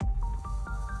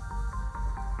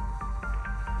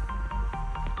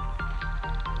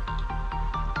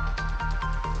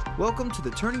Welcome to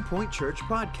the Turning Point Church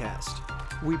podcast.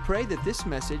 We pray that this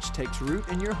message takes root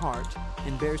in your heart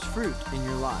and bears fruit in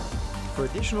your life. For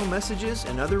additional messages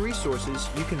and other resources,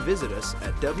 you can visit us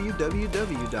at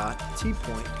www.tpoint.church.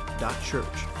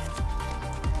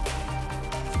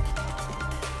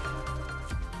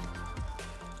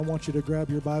 I want you to grab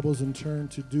your Bibles and turn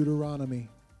to Deuteronomy,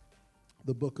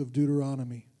 the book of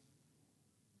Deuteronomy.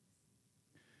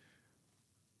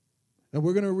 And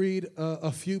we're going to read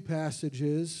a few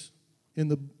passages in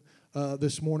the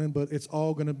this morning, but it's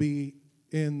all going to be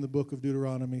in the book of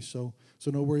Deuteronomy, so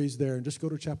no worries there. And just go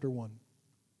to chapter 1.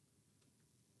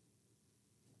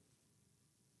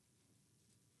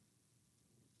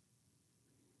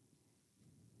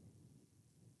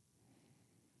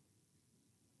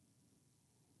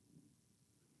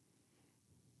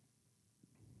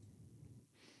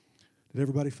 Did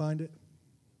everybody find it?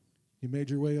 You made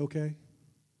your way okay?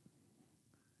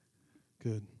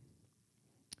 Good.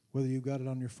 Whether you got it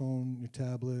on your phone, your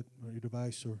tablet, or your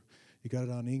device, or you got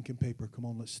it on ink and paper, come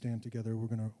on, let's stand together. We're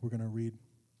gonna read.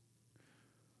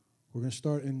 We're gonna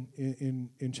start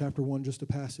in chapter 1, just a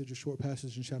short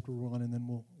passage in chapter 1, and then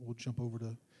we'll jump over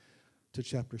to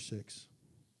chapter 6.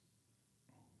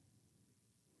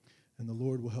 And the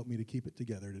Lord will help me to keep it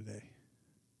together today.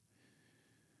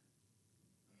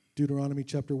 Deuteronomy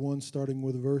chapter 1, starting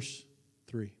with verse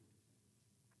 3.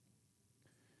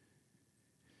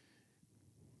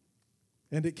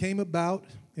 And it came about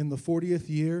in the 40th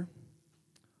year,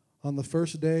 on the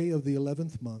first day of the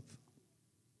 11th month,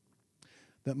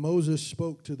 that Moses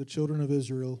spoke to the children of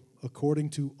Israel according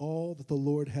to all that the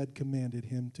Lord had commanded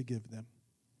him to give them.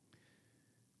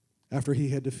 After he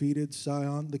had defeated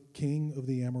Sihon, the king of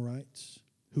the Amorites,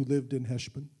 who lived in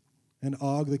Heshbon, and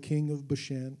Og, the king of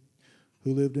Bashan,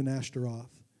 who lived in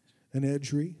Ashtaroth, and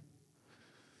Edrei,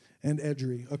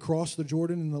 across the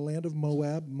Jordan in the land of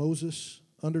Moab, Moses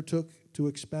undertook to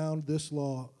expound this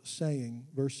law, saying,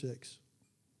 verse 6,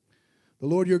 the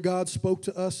Lord your God spoke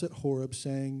to us at Horeb,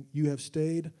 saying, you have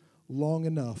stayed long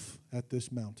enough at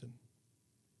this mountain.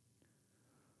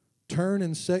 Turn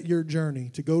and set your journey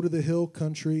to go to the hill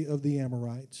country of the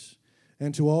Amorites,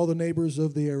 and to all the neighbors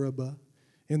of the Arabah,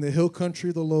 in the hill country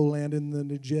of the lowland, in the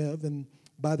Negev, and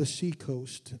by the sea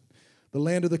coast, the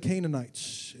land of the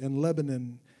Canaanites, and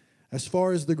Lebanon, as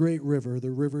far as the great river,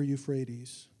 the river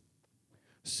Euphrates.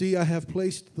 See, I have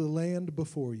placed the land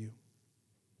before you.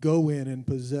 Go in and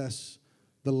possess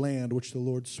the land which the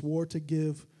Lord swore to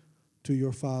give to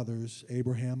your fathers,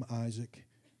 Abraham, Isaac,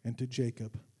 and to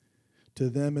Jacob, to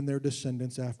them and their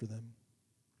descendants after them.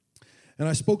 And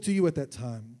I spoke to you at that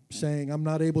time, saying, I'm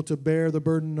not able to bear the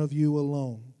burden of you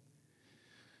alone.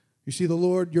 You see, the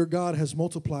Lord your God has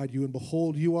multiplied you, and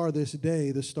behold, you are this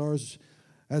day the stars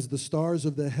as the stars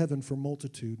of the heaven for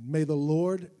multitude. May the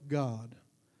Lord God,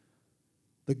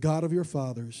 the God of your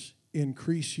fathers,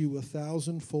 increase you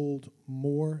 1,000-fold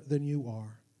more than you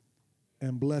are,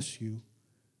 and bless you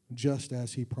just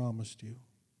as he promised you.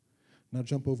 Now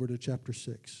jump over to chapter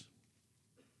 6.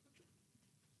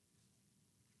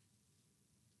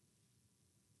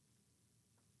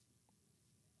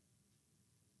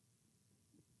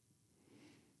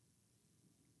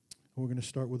 We're going to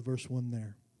start with verse 1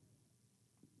 there.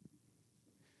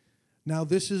 Now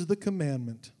this is the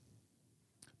commandment,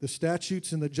 the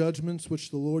statutes and the judgments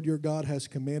which the Lord your God has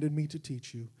commanded me to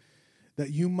teach you, that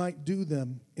you might do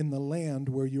them in the land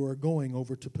where you are going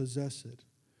over to possess it,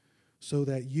 so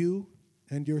that you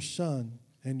and your son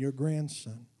and your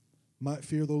grandson might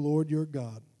fear the Lord your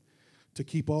God, to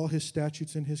keep all his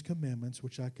statutes and his commandments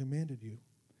which I commanded you,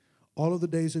 all of the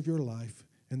days of your life,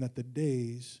 and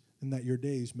that your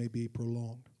days may be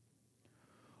prolonged.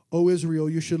 O Israel,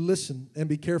 you should listen and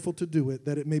be careful to do it,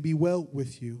 that it may be well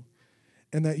with you,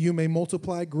 and that you may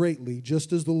multiply greatly,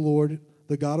 just as the Lord,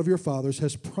 the God of your fathers,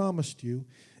 has promised you,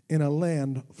 in a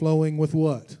land flowing with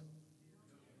what?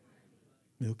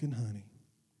 Milk and honey.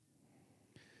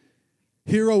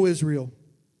 Hear, O Israel,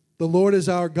 the Lord is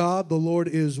our God, the Lord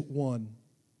is one.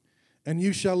 And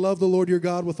you shall love the Lord your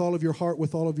God with all of your heart,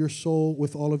 with all of your soul,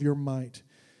 with all of your might.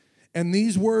 And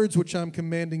these words which I'm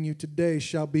commanding you today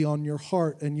shall be on your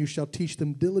heart, and you shall teach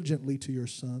them diligently to your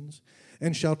sons,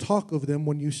 and shall talk of them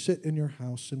when you sit in your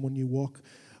house, and when you walk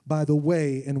by the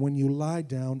way, and when you lie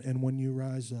down, and when you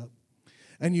rise up.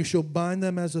 And you shall bind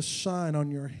them as a sign on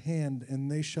your hand,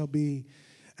 and they shall be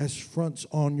as fronts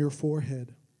on your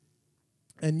forehead.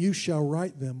 And you shall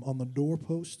write them on the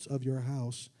doorposts of your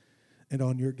house and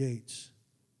on your gates.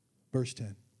 Verse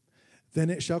 10. Then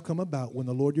it shall come about, when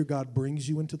the Lord your God brings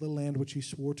you into the land which he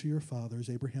swore to your fathers,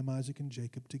 Abraham, Isaac, and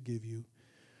Jacob, to give you,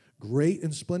 great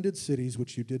and splendid cities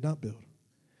which you did not build,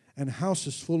 and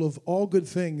houses full of all good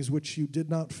things which you did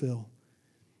not fill,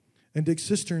 and dig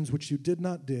cisterns which you did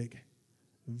not dig,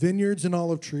 vineyards and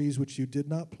olive trees which you did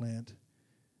not plant,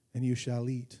 and you shall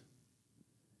eat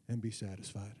and be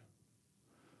satisfied.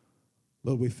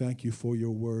 Lord, we thank you for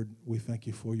your word. We thank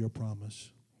you for your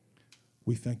promise.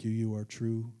 We thank you, you are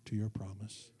true to your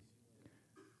promise.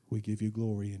 We give you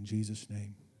glory in Jesus'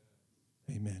 name.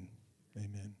 Amen.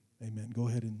 Amen. Amen. Go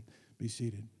ahead and be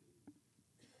seated.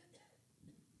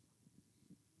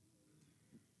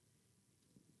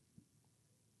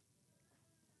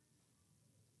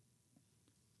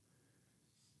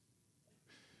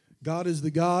 God is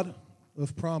the God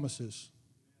of promises.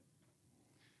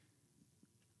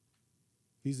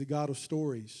 He's the God of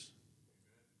stories.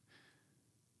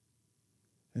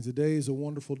 And today is a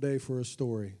wonderful day for a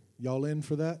story. Y'all in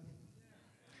for that?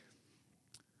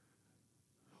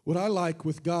 What I like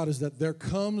with God is that there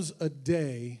comes a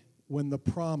day when the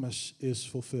promise is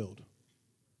fulfilled.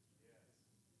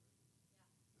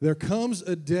 There comes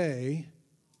a day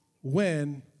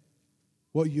when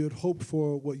what you had hoped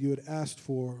for, what you had asked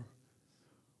for,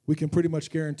 we can pretty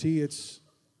much guarantee it's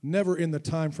never in the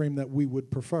time frame that we would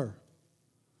prefer.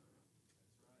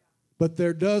 But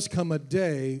there does come a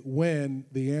day when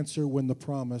the answer, when the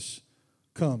promise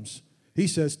comes. He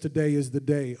says today is the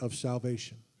day of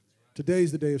salvation. Today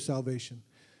is the day of salvation.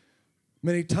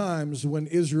 Many times when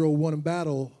Israel won a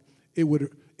battle, it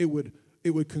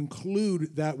would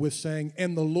conclude that with saying,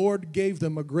 and the Lord gave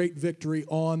them a great victory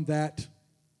on that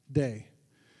day.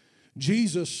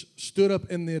 Jesus stood up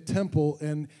in the temple,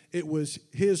 and it was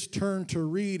his turn to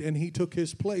read, and he took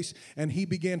his place, and he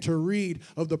began to read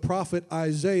of the prophet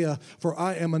Isaiah, for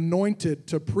I am anointed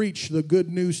to preach the good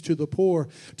news to the poor,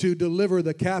 to deliver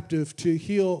the captive, to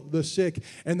heal the sick.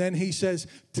 And then he says,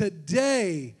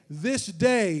 today, this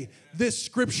day, this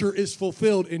scripture is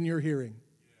fulfilled in your hearing.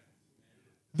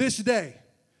 This day,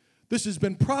 this has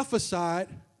been prophesied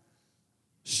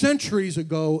centuries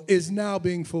ago, is now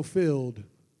being fulfilled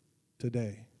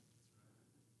today.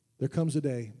 There comes a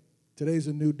day. Today's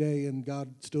a new day, and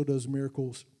God still does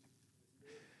miracles.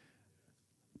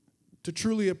 To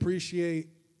truly appreciate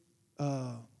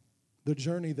the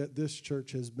journey that this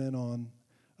church has been on,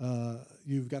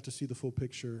 you've got to see the full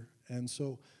picture. And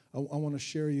so I want to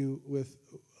share you with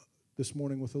this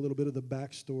morning with a little bit of the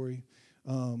backstory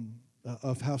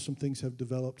of how some things have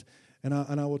developed. And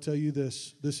I will tell you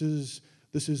this. This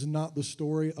is not the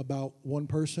story about one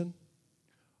person,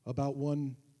 about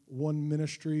one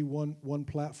ministry, one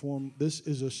platform. This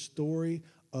is a story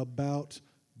about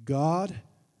God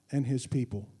and his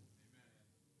people.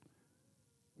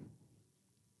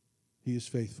 He is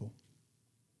faithful.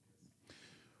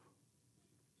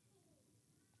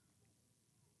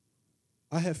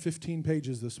 I have 15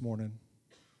 pages this morning.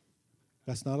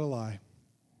 That's not a lie.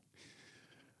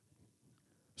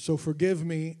 So forgive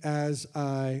me as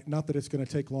not that it's going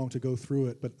to take long to go through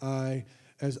it, but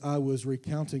as I was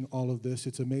recounting all of this,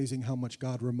 it's amazing how much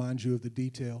God reminds you of the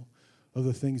detail of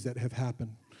the things that have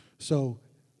happened. So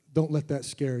don't let that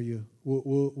scare you.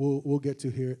 We'll get to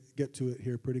it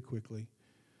here pretty quickly.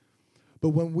 But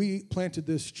when we planted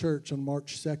this church on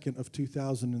March 2nd of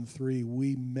 2003,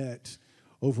 we met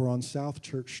over on South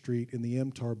Church Street in the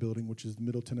MTAR building, which is the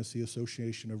Middle Tennessee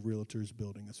Association of Realtors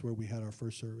building. That's where we had our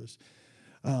first service.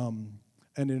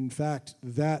 And in fact,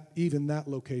 that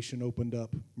location opened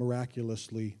up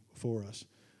miraculously for us.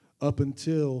 Up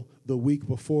until the week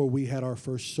before we had our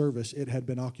first service, it had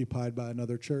been occupied by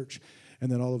another church.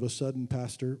 And then all of a sudden,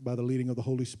 Pastor, by the leading of the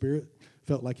Holy Spirit,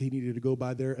 felt like he needed to go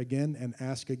by there again and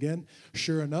ask again.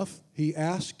 Sure enough, he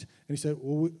asked, and he said,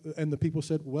 and the people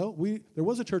said, well, there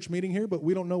was a church meeting here, but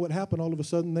we don't know what happened. All of a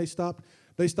sudden, they stopped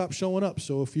showing up.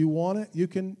 So if you want it, you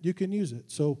can use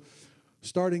it. So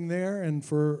starting there, and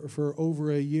for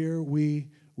over a year, we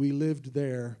lived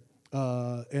there,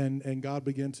 and God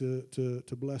began to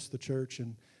bless the church,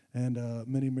 and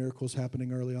many miracles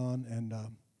happening early on,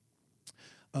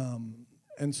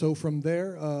 and so from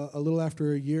there, a little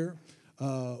after a year,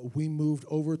 we moved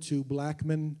over to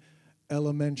Blackman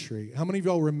Elementary. How many of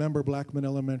y'all remember Blackman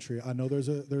Elementary? I know there's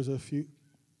a few.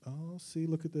 Oh, see,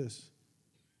 look at this.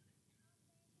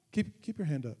 Keep your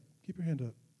hand up. Keep your hand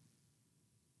up.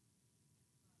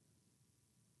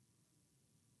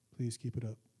 Please keep it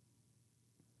up.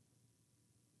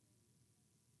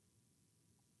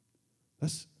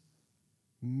 That's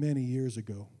many years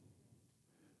ago.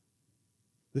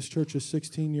 This church is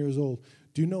 16 years old.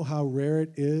 Do you know how rare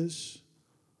it is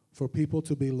for people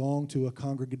to belong to a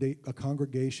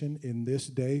congregation in this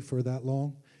day for that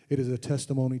long? It is a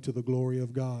testimony to the glory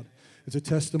of God. It's a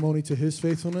testimony to his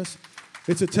faithfulness.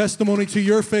 It's a testimony to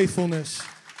your faithfulness.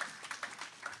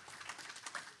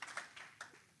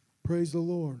 Praise the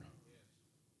Lord.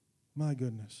 My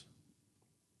goodness.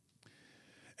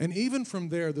 And even from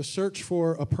there, the search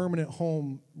for a permanent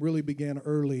home really began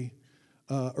early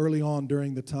on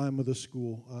during the time of the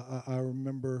school. I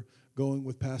remember going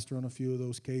with Pastor on a few of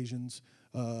those occasions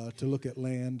to look at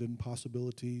land and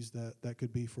possibilities that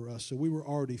could be for us. So we were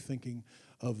already thinking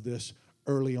of this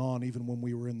early on, even when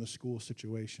we were in the school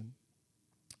situation.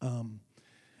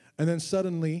 And then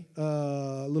suddenly,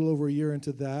 a little over a year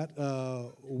into that,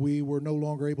 we were no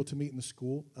longer able to meet in the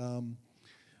school.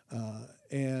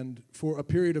 And for a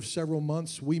period of several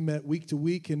months, we met week to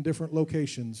week in different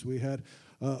locations. We had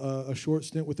a short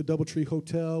stint with the Doubletree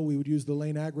Hotel. We would use the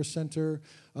Lane Agri Center.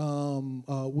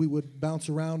 We would bounce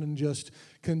around and just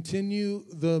continue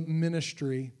the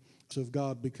ministry of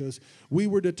God, because we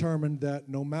were determined that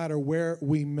no matter where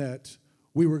we met,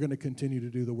 we were going to continue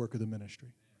to do the work of the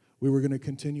ministry. We were going to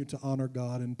continue to honor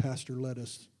God, and Pastor led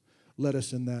us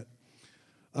in that.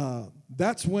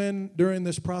 That's when, during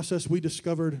this process, we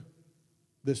discovered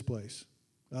this place.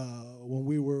 When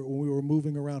we were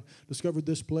moving around, discovered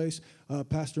this place.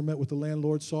 Pastor met with the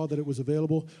landlord, saw that it was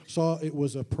available, saw it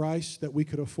was a price that we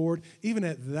could afford. Even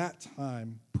at that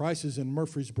time, prices in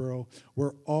Murfreesboro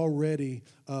were already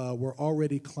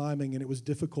climbing, and it was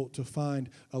difficult to find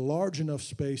a large enough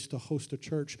space to host a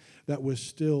church that was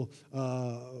still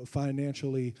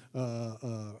financially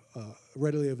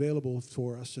readily available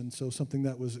for us, and so something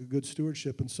that was a good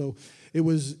stewardship. And so it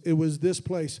was this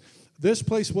place. This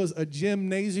place was a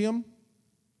gymnasium,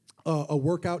 a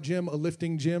workout gym, a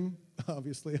lifting gym.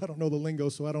 Obviously, I don't know the lingo,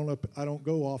 so I don't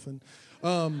go often.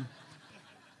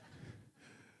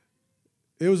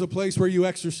 It was a place where you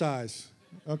exercise,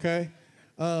 okay?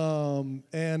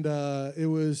 It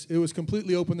was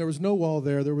completely open. There was no wall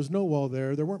there. There was no wall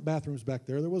there. There weren't bathrooms back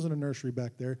there. There wasn't a nursery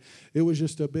back there. It was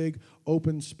just a big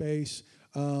open space,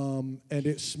 and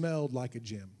it smelled like a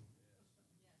gym.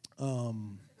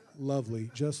 Lovely,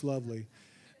 just lovely.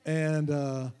 And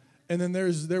then there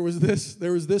was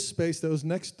this space that was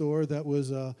next door that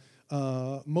was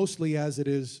mostly as it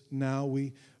is now.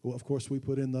 Of course, we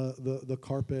put in the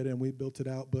carpet and we built it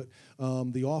out, but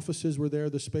the offices were there,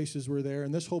 the spaces were there,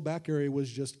 and this whole back area was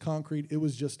just concrete. It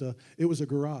was a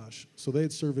garage. So they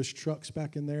had serviced trucks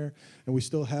back in there, and we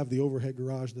still have the overhead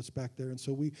garage that's back there. And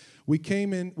so we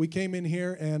came in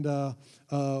here, and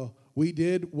we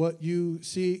did what you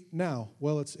see now.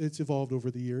 Well, it's evolved over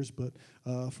the years, but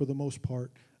for the most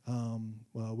part,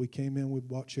 we came in, we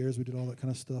bought chairs, we did all that kind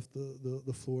of stuff,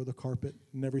 the floor, the carpet,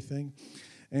 and everything.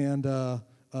 And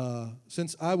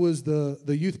since I was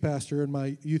the youth pastor, and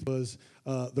my youth was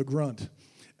the grunt,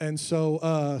 and so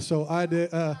I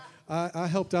did. I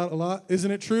helped out a lot.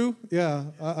 Isn't it true? Yeah,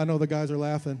 I know the guys are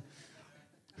laughing.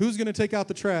 Who's going to take out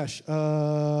the trash?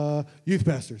 Youth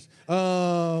pastors.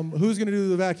 Who's going to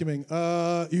do the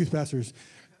vacuuming? Youth pastors.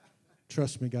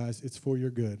 Trust me, guys, it's for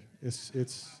your good.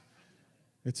 It's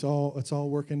all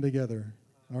working together.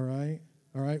 All right?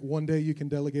 All right? One day you can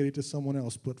delegate it to someone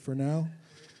else, but for now,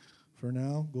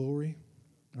 glory.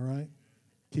 All right?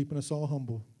 Keeping us all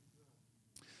humble.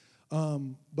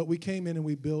 But we came in and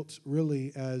we built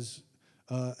really as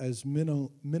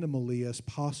minimally as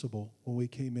possible when we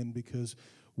came in, because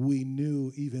we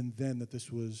knew even then that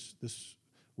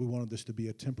we wanted this to be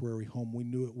a temporary home. We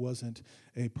knew it wasn't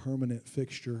a permanent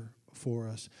fixture for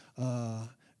us.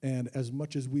 And as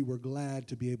much as we were glad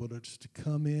to be able to just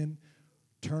come in,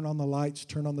 turn on the lights,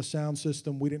 turn on the sound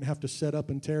system, we didn't have to set up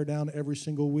and tear down every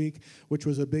single week, which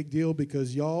was a big deal,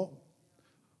 because y'all,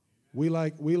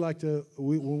 when we like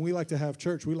to have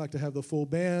church, we like to have the full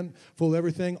band, full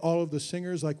everything, all of the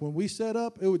singers. Like when we set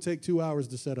up, it would take 2 hours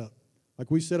to set up. Like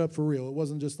we set up for real. It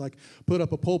wasn't just like put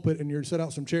up a pulpit and you set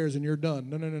out some chairs and you're done.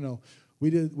 No.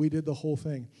 We did the whole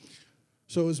thing.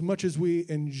 So as much as we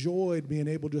enjoyed being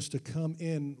able just to come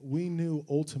in, we knew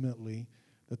ultimately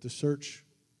that the search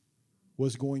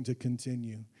was going to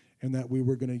continue, and that we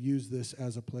were going to use this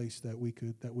as a place that we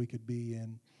could be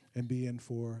in, and be in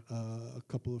for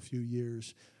a few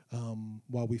years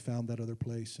while we found that other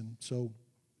place. And so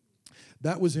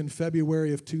that was in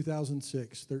February of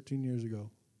 2006, 13 years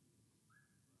ago.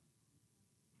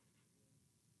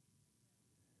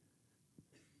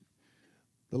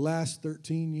 The last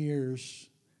 13 years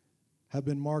have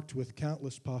been marked with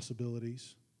countless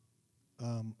possibilities.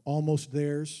 Almost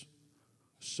theirs,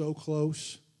 so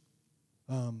close,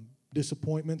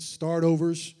 disappointments,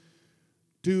 start-overs,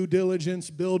 due diligence,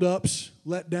 build-ups,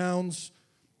 letdowns,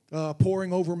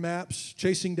 poring over maps,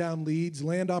 chasing down leads,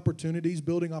 land opportunities,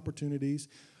 building opportunities.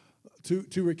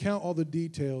 To recount all the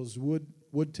details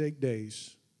would take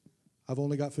days. I've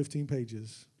only got 15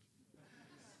 pages.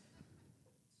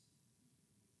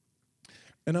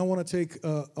 And I want to take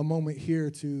a moment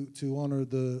here to honor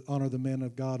the man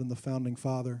of God and the founding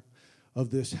father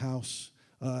of this house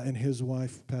and his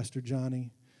wife, Pastor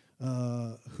Johnny,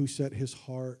 who set his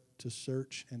heart to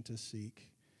search and to seek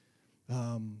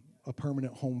a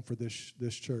permanent home for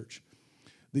this church.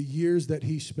 The years that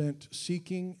he spent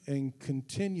seeking and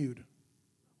continued,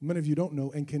 many of you don't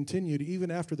know, and continued even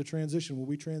after the transition, when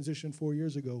we transitioned 4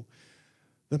 years ago,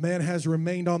 the man has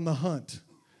remained on the hunt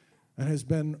and has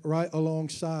been right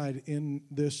alongside in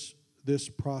this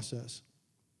process.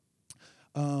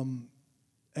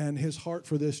 And his heart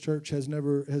for this church has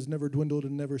never dwindled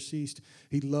and never ceased.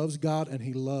 He loves God and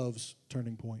he loves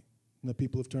Turning Point and the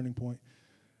people of Turning Point.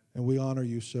 And we honor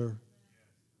you, sir,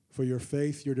 for your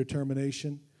faith, your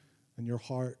determination, and your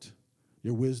heart,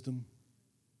 your wisdom.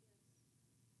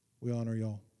 We honor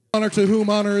y'all. Honor to whom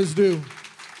honor is due.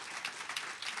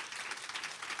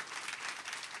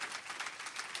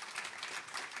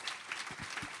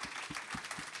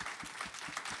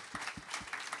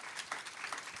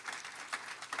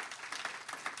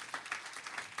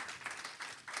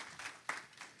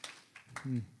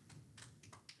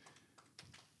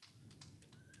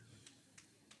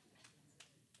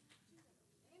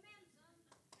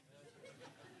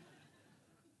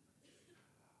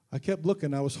 I kept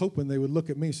looking. I was hoping they would look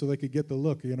at me so they could get the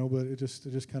look, but it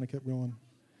just kind of kept going.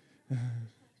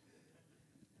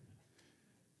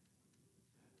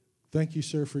 Thank you,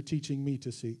 sir, for teaching me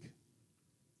to seek.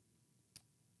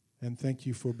 And thank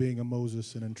you for being a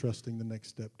Moses and entrusting the next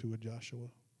step to a Joshua.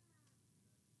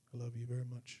 I love you very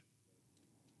much.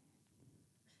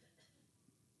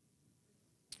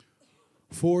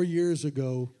 4 years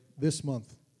ago this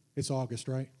month, it's August,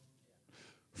 right?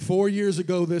 4 years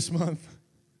ago this month,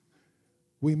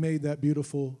 we made that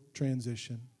beautiful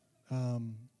transition.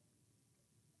 And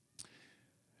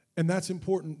that's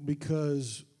important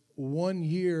because 1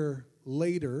 year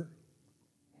later,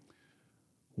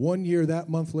 that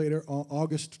month later, on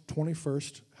August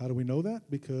 21st, how do we know that?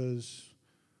 Because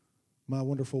my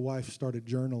wonderful wife started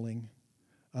journaling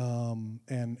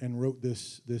and wrote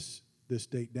this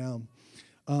date down.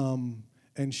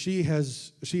 And she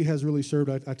has really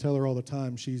served, I tell her all the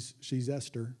time, she's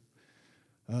Esther.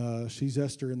 She's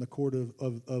Esther in the court of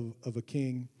a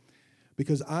king,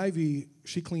 because Ivy,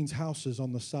 she cleans houses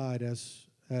on the side as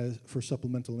for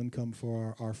supplemental income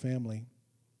for our family,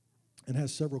 and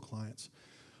has several clients.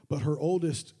 But her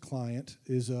oldest client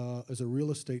is a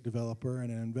real estate developer and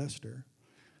an investor.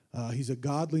 He's a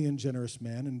godly and generous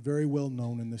man and very well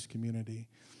known in this community,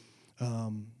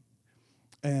 and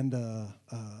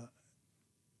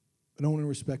known and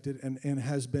respected, and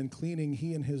has been cleaning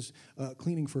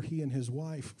for he and his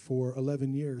wife for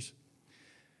 11 years.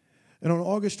 And on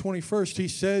August 21st, he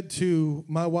said to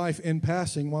my wife in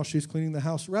passing while she's cleaning the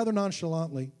house, rather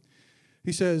nonchalantly,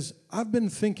 he says, I've been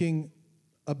thinking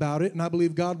about it, and I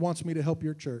believe God wants me to help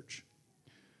your church.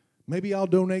 Maybe I'll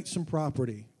donate some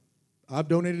property. I've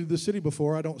donated to the city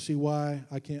before. I don't see why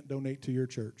I can't donate to your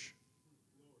church.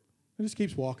 He just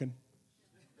keeps walking.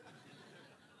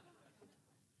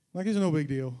 Like it's no big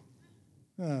deal.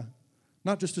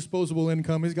 Not just disposable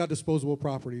income. He's got disposable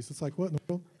properties. It's like, what in the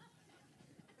world?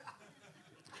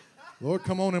 Lord,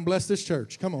 come on and bless this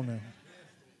church. Come on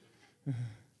now.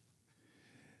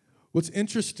 What's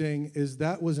interesting is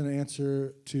that was an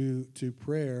answer to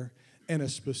prayer, and a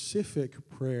specific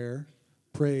prayer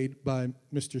prayed by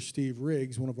Mr. Steve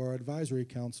Riggs, one of our advisory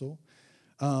council.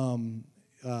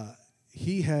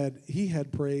 He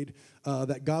had prayed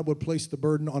that God would place the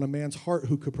burden on a man's heart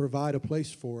who could provide a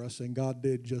place for us, and God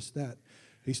did just that.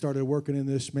 He started working in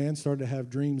this man, started to have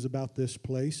dreams about this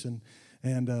place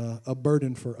and a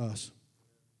burden for us.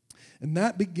 And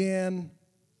that began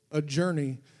a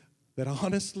journey that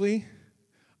honestly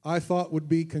I thought would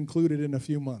be concluded in a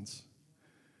few months.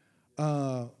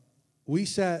 We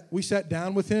sat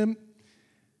down with him.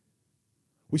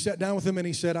 And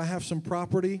he said, I have some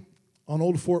property on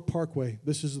Old Fort Parkway.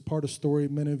 This is a part of the story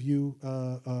many of you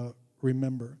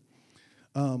remember.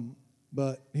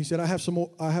 But he said, I have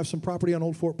some property on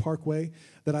Old Fort Parkway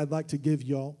that I'd like to give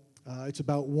y'all. It's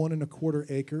about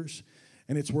 1.25 acres,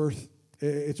 and it's worth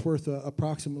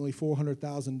approximately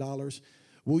 $400,000.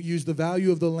 We'll use the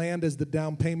value of the land as the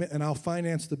down payment, and I'll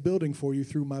finance the building for you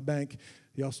through my bank.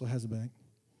 He also has a bank.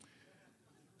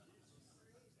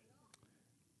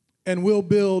 And we'll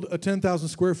build a 10,000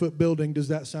 square foot building. Does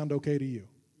that sound okay to you?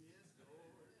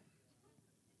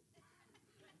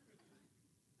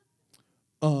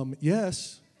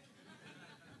 Yes.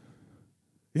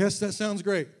 Yes, that sounds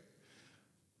great.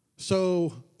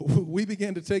 So we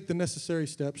began to take the necessary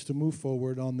steps to move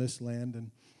forward on this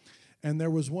land, and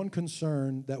there was one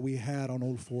concern that we had on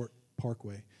Old Fort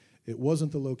Parkway. It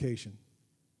wasn't the location.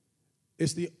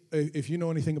 If you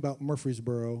know anything about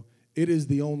Murfreesboro, it is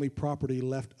the only property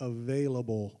left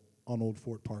available on Old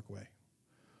Fort Parkway.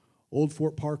 Old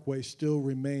Fort Parkway still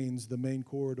remains the main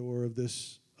corridor of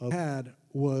this.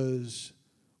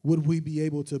 Would we be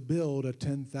able to build a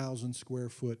 10,000 square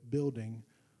foot building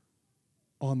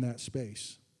on that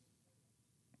space?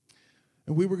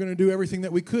 And we were going to do everything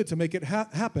that we could to make it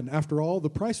happen. After all, the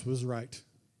price was right.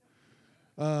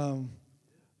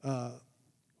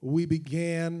 We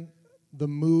began the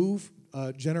Move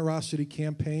generosity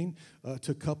campaign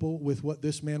to couple with what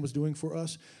this man was doing for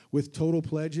us with total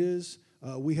pledges.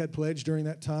 We had pledged during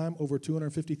that time over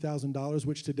 $250,000,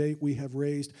 which to date we have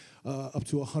raised up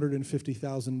to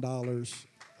 $150,000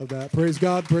 of that. Praise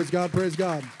God, praise God, praise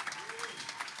God.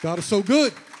 God is so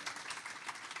good.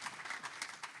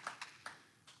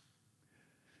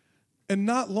 And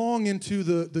not long into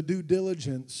the due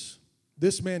diligence,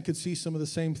 this man could see some of the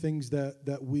same things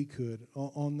that we could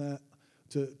on that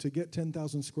to get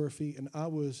 10,000 square feet. And I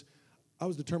was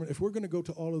determined, if we're going to go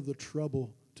to all of the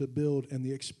trouble to build and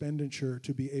the expenditure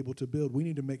to be able to build, we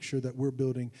need to make sure that we're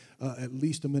building at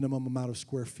least a minimum amount of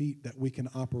square feet that we can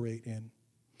operate in.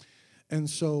 And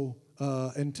so,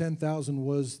 and 10,000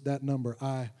 was that number.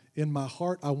 In my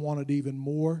heart, I wanted even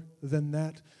more than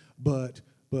that, but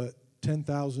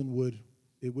 10,000 would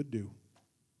do.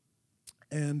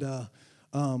 And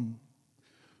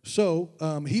so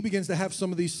he begins to have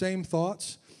some of these same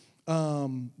thoughts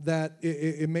that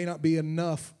it may not be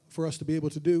enough for us to be able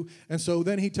to do. And so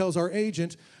then he tells our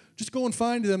agent, just go and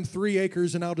find them 3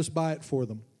 acres and I'll just buy it for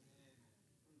them.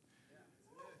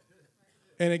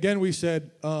 And again, we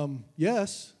said,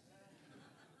 yes.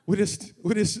 We're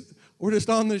just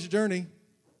on this journey.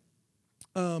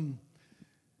 And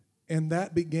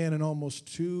that began an almost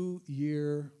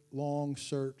 2-year-long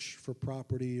search for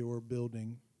property or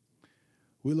building.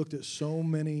 We looked at so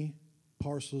many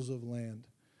parcels of land.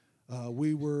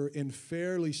 We were in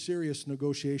fairly serious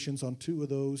negotiations on 2 of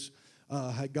those.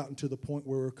 Had gotten to the point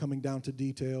where we were coming down to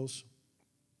details.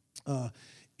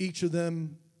 Each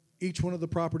one of the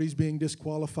properties being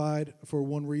disqualified for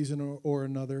one reason or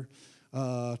another.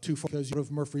 Too far because of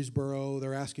Murfreesboro,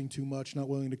 they're asking too much, not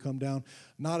willing to come down.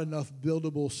 Not enough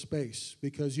buildable space,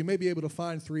 because you may be able to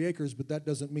find 3 acres, but that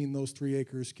doesn't mean those 3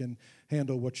 acres can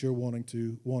handle what you're wanting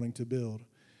to build.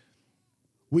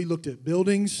 We looked at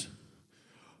buildings.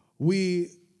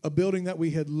 A building that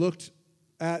we had looked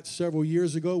at several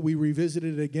years ago, we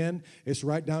revisited it again. It's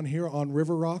right down here on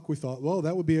River Rock. We thought, well,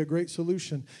 that would be a great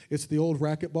solution. It's the old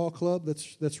racquetball club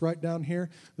that's right down here.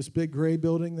 This big gray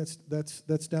building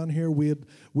that's down here. We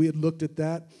had looked at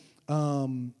that,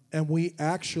 and we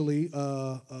actually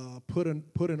put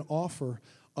an offer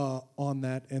on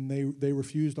that, and they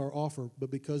refused our offer.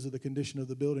 But because of the condition of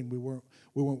the building, we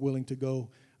weren't willing to go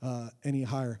any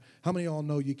higher. How many of y'all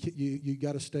know you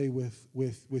got to stay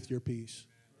with your peace?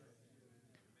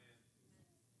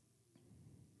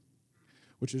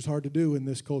 Which is hard to do in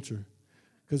this culture,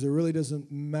 because it really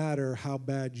doesn't matter how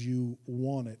bad you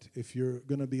want it. If you're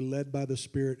going to be led by the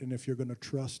Spirit and if you're going to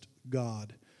trust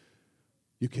God,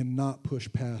 you cannot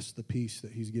push past the peace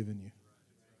that He's given you,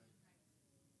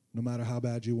 no matter how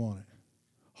bad you want it.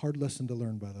 Hard lesson to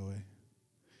learn, by the way.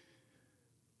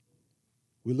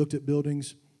 We looked at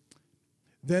buildings.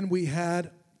 Then we had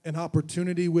an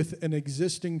opportunity with an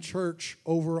existing church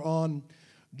over on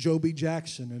Joby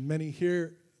Jackson, and many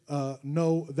here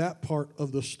know that part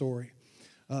of the story,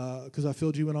 because I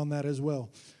filled you in on that as well.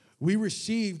 We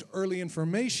received early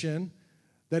information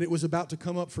that it was about to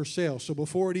come up for sale. So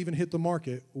before it even hit the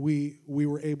market, we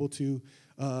were able to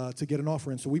get an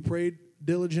offer in. So we prayed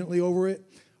diligently over it,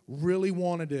 really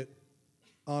wanted it,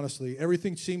 honestly.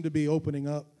 Everything seemed to be opening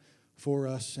up for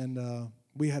us, and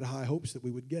we had high hopes that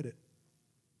we would get it.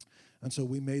 And so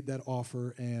we made that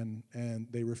offer, and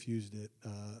they refused it.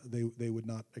 They would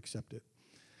not accept it.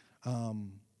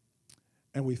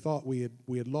 And we thought we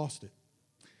had lost it.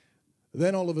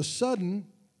 Then all of a sudden,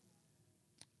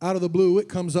 out of the blue, it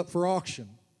comes up for auction,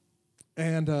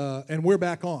 and we're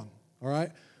back on. All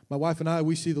right, my wife and I,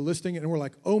 we see the listing, and we're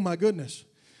like, oh my goodness.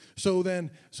 So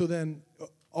then,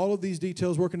 all of these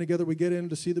details working together. We get in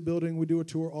to see the building, we do a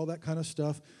tour, all that kind of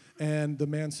stuff, and the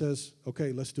man says,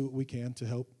 okay, let's do what we can to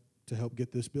help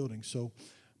get this building. So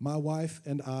my wife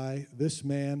and I, this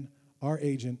man, our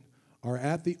agent, are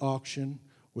at the auction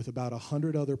with about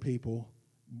 100 other people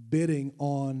bidding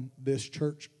on this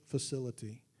church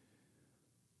facility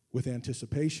with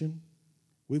anticipation,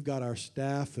 We've got our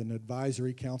staff and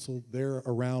advisory council. They're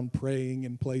around praying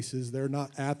in places. They're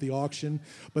not at the auction,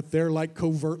 but they're like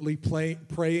covertly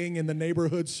praying in the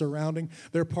neighborhood surrounding.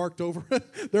 They're parked over.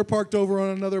 They're parked over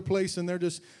on another place, and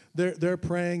they're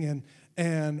praying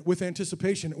and with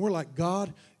anticipation. We're like,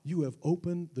 God, you have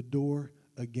opened the door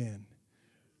again.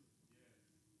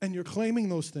 And you're claiming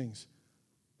those things.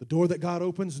 The door that God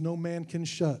opens, no man can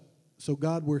shut. So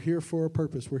God, we're here for a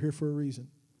purpose. We're here for a reason.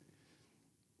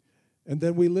 And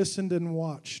then we listened and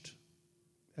watched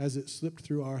as it slipped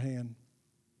through our hand.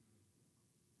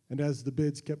 And as the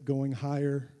bids kept going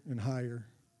higher and higher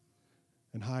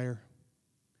and higher,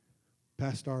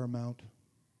 past our amount,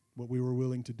 what we were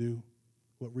willing to do,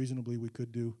 what reasonably we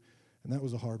could do, and that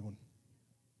was a hard one.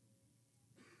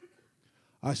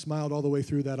 I smiled all the way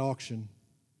through that auction,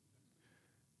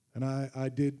 and I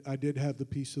did have the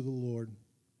peace of the Lord,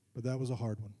 but that was a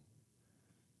hard one.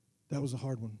 That was a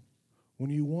hard one. When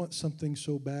you want something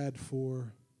so bad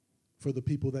for the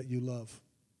people that you love,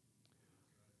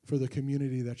 for the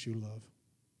community that you love,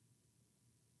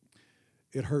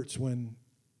 it hurts when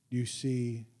you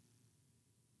see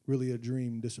really a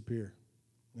dream disappear.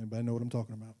 Anybody know what I'm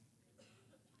talking about?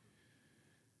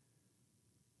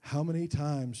 How many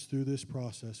times through this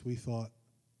process we thought,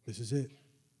 this is it,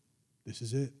 this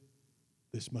is it,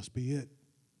 this must be it.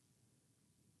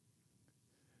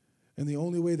 And the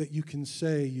only way that you can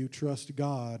say you trust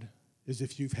God is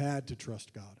if you've had to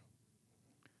trust God.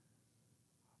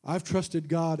 I've trusted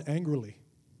God angrily.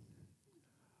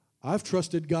 I've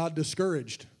trusted God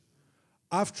discouraged.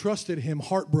 I've trusted Him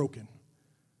heartbroken.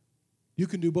 You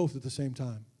can do both at the same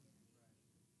time.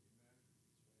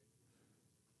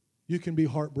 You can be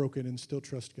heartbroken and still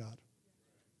trust God.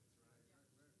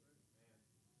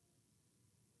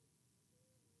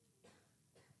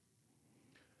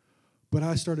 But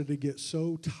I started to get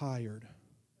so tired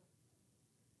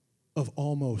of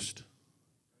almost.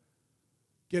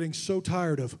 Getting so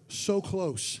tired of so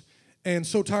close. And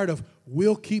so tired of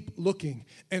we'll keep looking.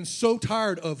 And so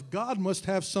tired of God must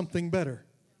have something better.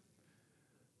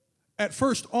 At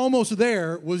first, almost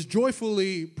there was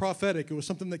joyfully prophetic. It was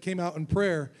something that came out in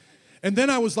prayer. And then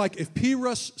I was like, if P.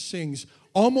 Russ sings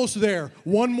almost there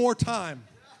one more time.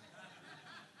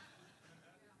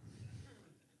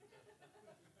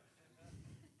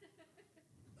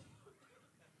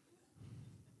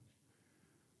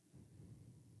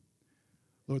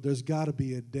 Lord, there's got to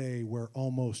be a day where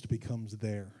almost becomes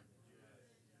there.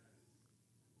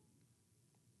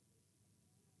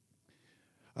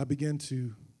 I began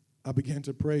to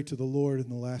pray to the Lord in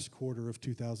the last quarter of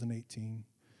 2018,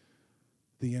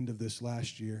 the end of this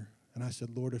last year. And I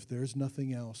said, Lord, if there's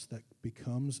nothing else that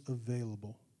becomes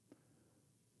available,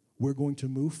 we're going to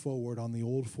move forward on the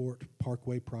Old Fort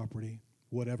Parkway property,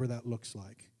 whatever that looks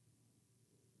like.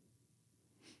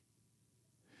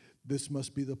 This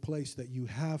must be the place that you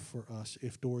have for us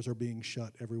if doors are being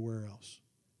shut everywhere else.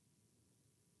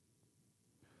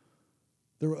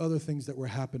 There were other things that were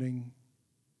happening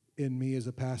in me as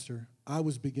a pastor. I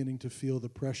was beginning to feel the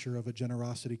pressure of a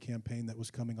generosity campaign that was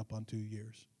coming up on 2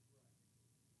 years.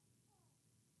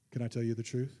 Can I tell you the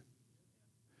truth?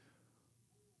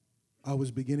 I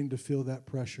was beginning to feel that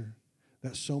pressure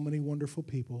that so many wonderful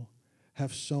people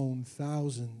have sown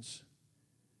thousands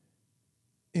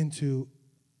into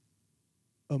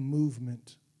a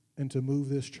movement and to move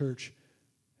this church,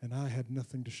 and I had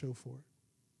nothing to show for it.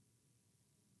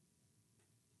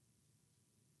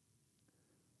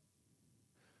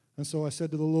 And so I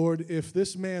said to the Lord, if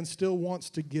this man still wants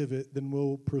to give it, then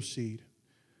we'll proceed.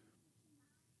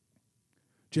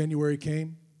 January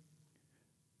came,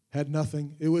 had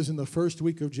nothing. It was in the first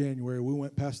week of January. We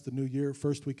went past the new year,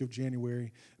 first week of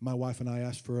January. My wife and I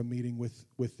asked for a meeting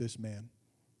with this man.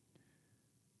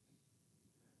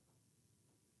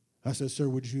 I said, sir,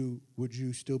 would you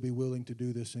still be willing to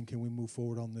do this, and can we move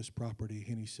forward on this property?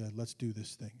 And he said, let's do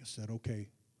this thing. I said, okay,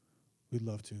 we'd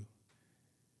love to.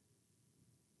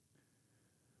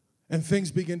 And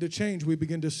things begin to change. We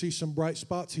begin to see some bright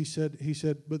spots. He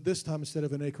said, but this time instead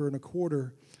of 1.25 acres,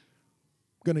 I'm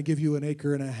going to give you 1.5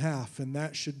 acres, and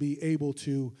that should be able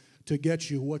to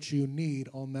get you what you need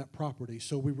on that property.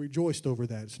 So we rejoiced over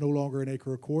that. It's no longer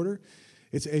 1.25 acres.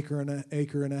 It's 1.5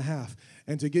 acres.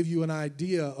 And to give you an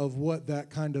idea of what that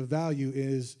kind of value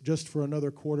is, just for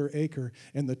another 1/4 acre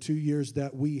in the 2 years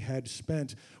that we had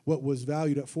spent, what was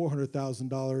valued at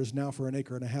 $400,000 now for 1.5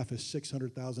 acres is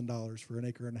 $600,000 for 1.5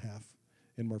 acres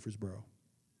in Murfreesboro.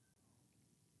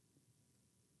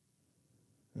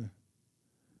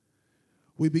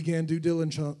 We began due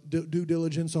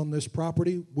diligence on this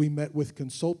property. We met with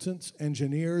consultants,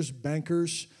 engineers,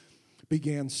 bankers,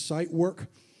 began site work.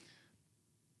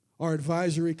 our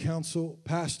advisory council,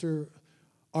 pastor,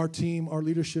 our team, our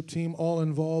leadership team, all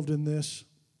involved in this,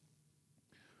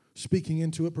 speaking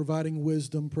into it, providing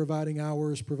wisdom, providing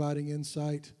hours, providing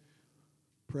insight,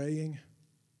 praying.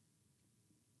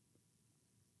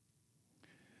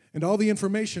 And all the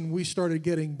information we started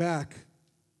getting back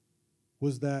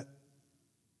was that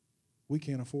we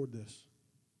can't afford this.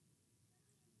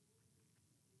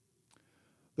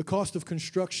 The cost of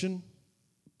construction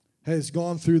has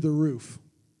gone through the roof.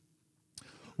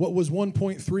 What was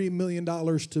 $1.3 million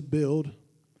to build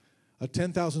a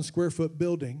 10,000 square foot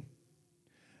building,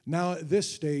 now at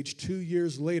this stage, 2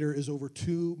 years later, is over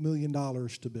 $2 million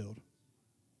to build.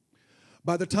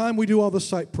 By the time we do all the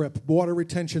site prep, water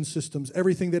retention systems,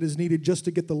 everything that is needed just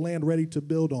to get the land ready to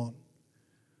build on,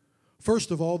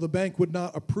 first of all, the bank would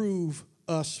not approve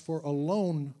us for a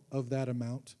loan of that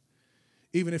amount,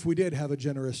 even if we did have a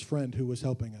generous friend who was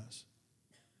helping us.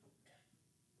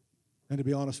 And to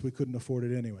be honest, we couldn't afford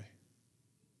it anyway.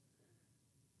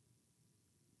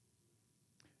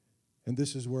 And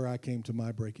this is where I came to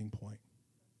my breaking point.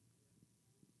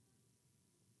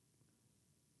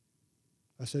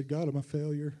 I said, God, I'm a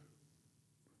failure.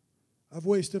 I've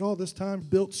wasted all this time,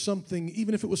 built something,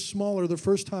 even if it was smaller the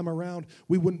first time around,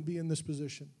 we wouldn't be in this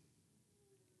position.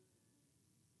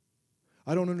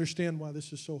 I don't understand why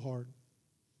this is so hard.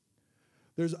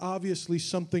 There's obviously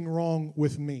something wrong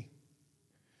with me.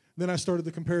 Then I started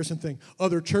the comparison thing.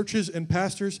 Other churches and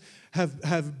pastors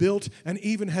have built and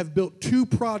even have built 2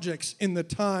 projects in the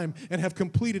time and have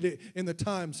completed it in the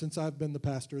time since I've been the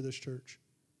pastor of this church.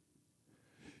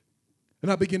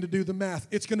 And I begin to do the math.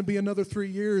 It's going to be another 3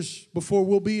 years before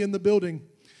we'll be in the building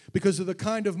because of the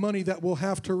kind of money that we'll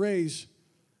have to raise.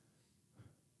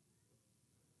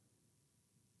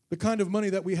 The kind of money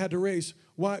that we had to raise.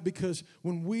 Why? Because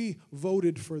when we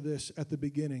voted for this at the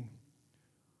beginning,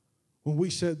 when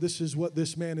we said this is what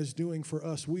this man is doing for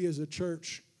us, we as a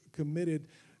church committed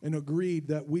and agreed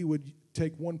that we would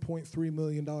take $1.3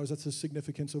 million. That's the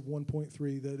significance of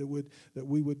 1.3, that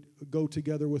we would go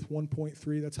together with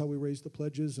 1.3. That's how we raised the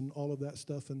pledges and all of that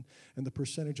stuff and the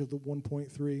percentage of the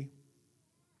 1.3.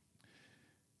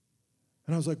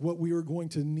 And I was like, what we were going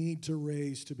to need to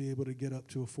raise to be able to get up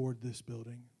to afford this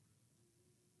building.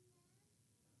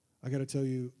 I got to tell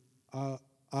you,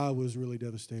 I was really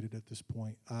devastated at this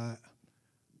point.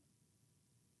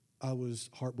 I was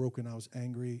heartbroken. I was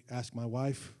angry. Asked my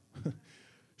wife.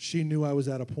 She knew I was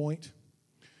at a point.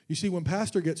 You see, when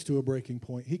pastor gets to a breaking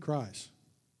point, he cries.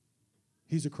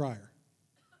 He's a crier.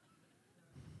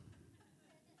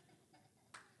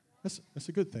 That's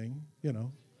a good thing, you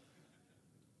know.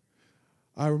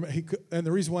 And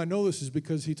the reason why I know this is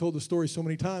because he told the story so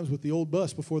many times with the old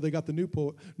bus before they got the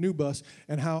new bus,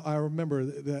 and how I remember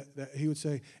that he would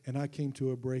say, and I came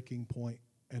to a breaking point,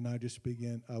 and I just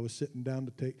began. I was sitting down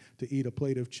to eat a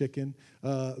plate of chicken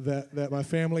that my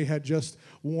family had just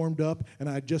warmed up, and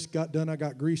I just got done. I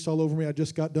got grease all over me. I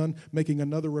just got done making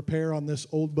another repair on this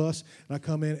old bus, and I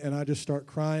come in and I just start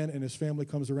crying, and his family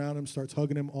comes around him, starts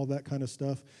hugging him, all that kind of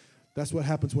stuff. That's what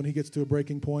happens when he gets to a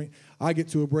breaking point. I get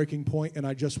to a breaking point, and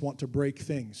I just want to break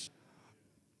things.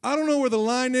 I don't know where the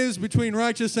line is between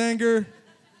righteous anger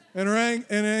and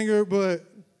anger, but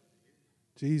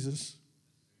Jesus.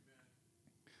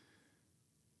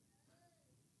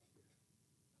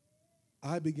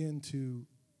 I begin to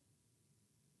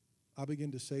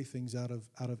say things out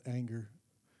of anger,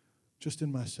 just in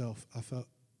myself. I felt,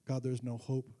 God, there's no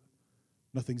hope.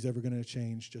 Nothing's ever going to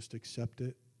change. Just accept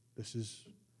it. This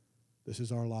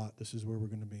is our lot. This is where we're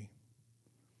going to be.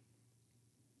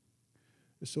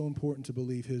 It's so important to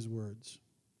believe his words.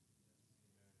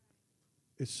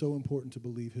 It's so important to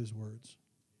believe his words.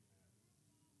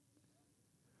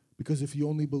 Because if you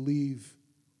only believe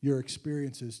your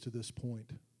experiences to this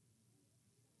point,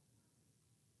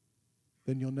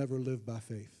 then you'll never live by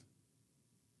faith.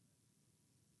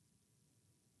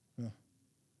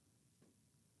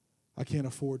 I can't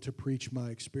afford to preach my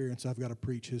experience. I've got to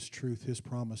preach his truth, his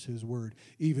promise, his word.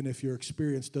 Even if your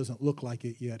experience doesn't look like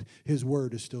it yet, his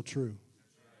word is still true.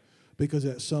 Because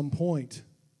at some point,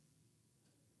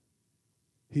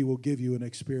 he will give you an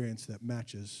experience that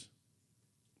matches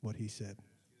what he said.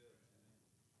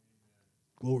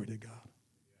 Glory to God.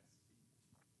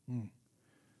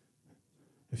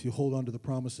 If you hold on to the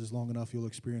promises long enough, you'll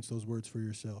experience those words for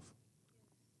yourself.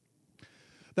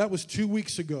 That was 2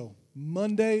 weeks ago.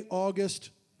 Monday,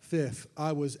 August 5th,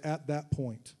 I was at that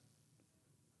point.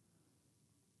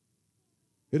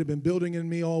 It had been building in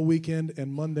me all weekend,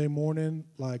 and Monday morning,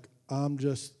 like, I'm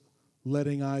just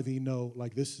letting Ivy know,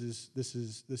 like, this is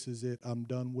it. I'm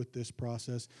done with this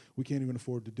process. We can't even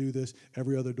afford to do this.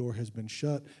 Every other door has been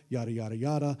shut, yada, yada,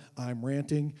 yada. I'm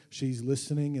ranting. She's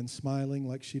listening and smiling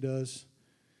like she does.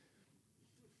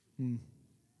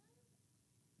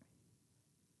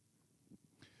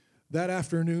 That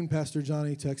afternoon, Pastor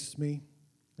Johnny texts me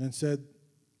and said,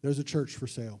 there's a church for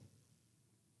sale.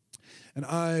 And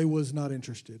I was not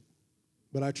interested,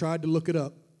 but I tried to look it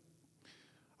up.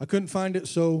 I couldn't find it,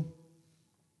 so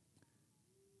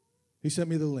he sent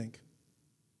me the link.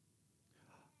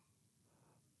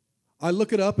 I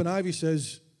look it up, and Ivy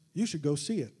says, you should go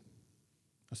see it.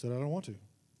 I said, I don't want to.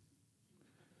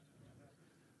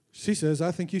 She says,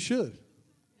 I think you should.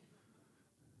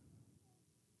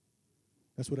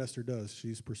 That's what Esther does.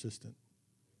 She's persistent.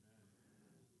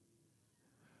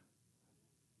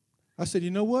 I said,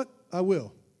 you know what? I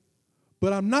will.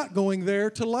 But I'm not going there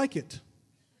to like it.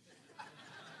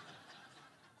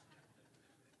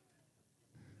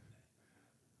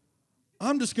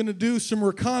 I'm just going to do some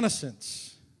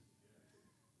reconnaissance.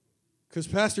 Because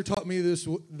Pastor taught me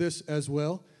this as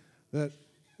well, that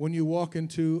when you walk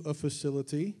into a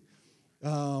facility,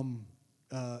 to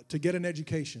get an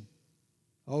education,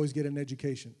 always get an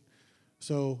education.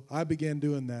 So I began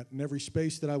doing that. In every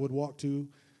space that I would walk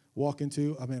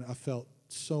into, I felt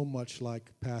so much like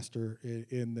Pastor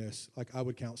in this. Like, I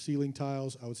would count ceiling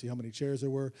tiles. I would see how many chairs there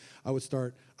were. I would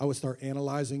start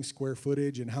analyzing square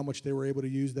footage and how much they were able to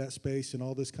use that space and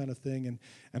all this kind of thing,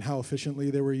 and how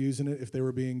efficiently they were using it, if they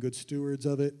were being good stewards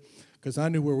of it. Because I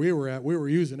knew where we were at. We were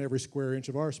using every square inch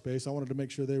of our space. I wanted to make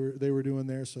sure they were doing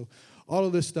theirs. So all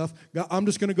of this stuff, I'm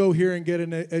just going to go here and get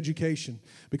an education,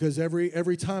 because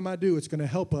every time I do, it's going to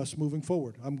help us moving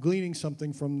forward. I'm gleaning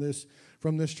something from this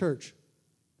church,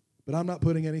 but I'm not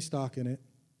putting any stock in it.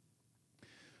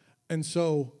 And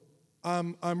so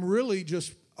I'm really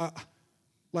just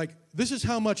this is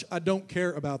how much I don't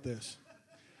care about this.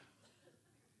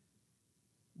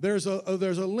 There's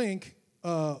a link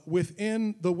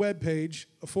within the webpage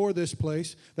for this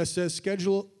place that says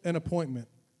schedule an appointment.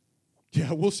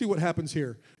 Yeah, we'll see what happens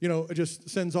here. It just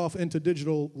sends off into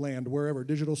digital land, wherever,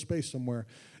 digital space somewhere.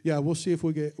 Yeah, we'll see if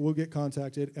we'll get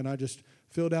contacted. And I just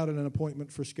filled out an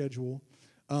appointment for schedule,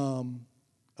 and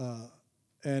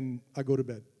I go to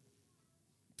bed.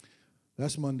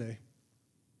 That's Monday.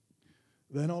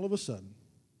 Then all of a sudden,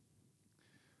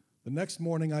 the next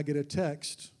morning I get a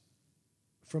text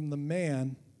from the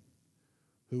man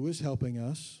who is helping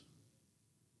us,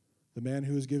 the man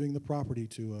who is giving the property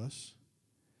to us,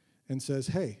 and says,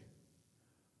 hey,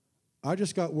 I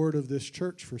just got word of this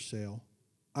church for sale.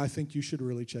 I think you should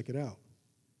really check it out.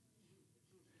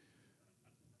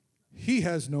 He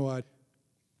has no idea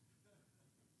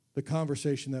the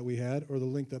conversation that we had or the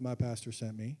link that my pastor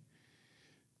sent me.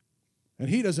 And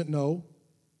he doesn't know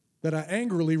that I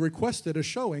angrily requested a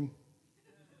showing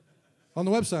on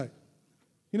the website.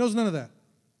 He knows none of that.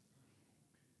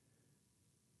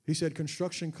 He said,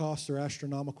 construction costs are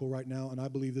astronomical right now, and I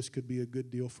believe this could be a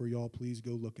good deal for y'all. Please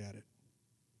go look at it.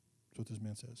 That's what this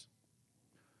man says.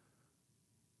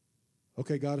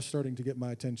 Okay, God is starting to get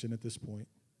my attention at this point.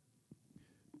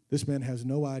 This man has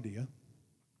no idea.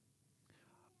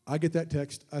 I get that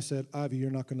text. I said, Ivy, you're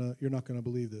not gonna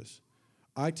believe this.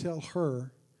 I tell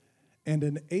her, and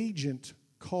an agent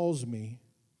calls me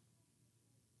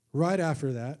right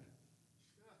after that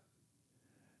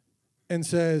and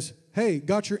says, hey,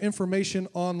 got your information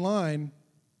online.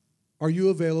 Are you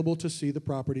available to see the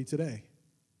property today?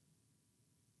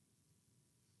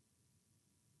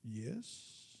 Yes.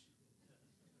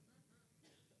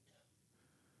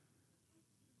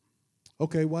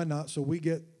 Okay, why not? So we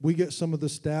get some of the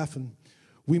staff and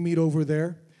we meet over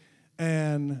there,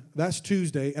 and that's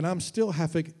Tuesday, and I'm still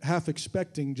half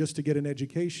expecting just to get an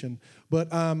education,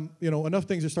 but enough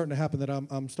things are starting to happen that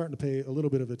I'm starting to pay a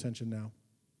little bit of attention now.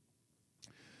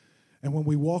 And when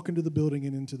we walk into the building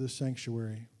and into the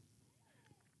sanctuary,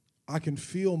 I can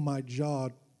feel my jaw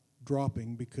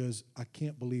dropping because I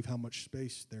can't believe how much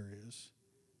space there is.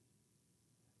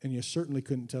 And you certainly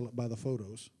couldn't tell it by the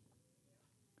photos.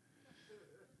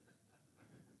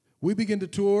 We begin to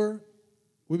tour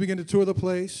the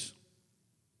place,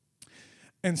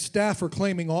 and staff are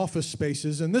claiming office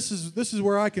spaces, and this is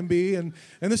where I can be, and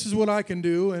this is what I can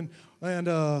do, and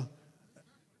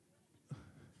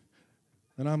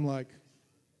I'm like,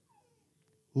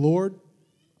 Lord,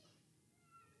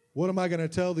 what am I going to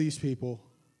tell these people?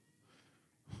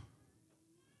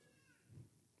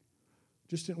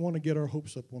 Just didn't want to get our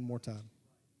hopes up one more time.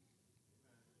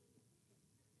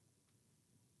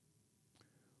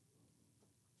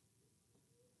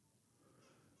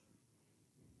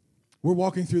 We're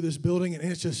walking through this building, and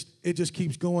it just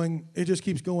keeps going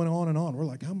on and on. We're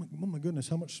like, oh my goodness,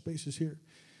 how much space is here?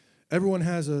 Everyone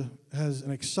has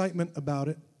an excitement about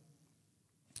it.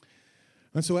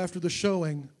 And so after the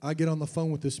showing, I get on the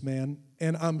phone with this man,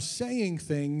 and I'm saying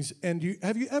things, and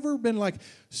have you ever been like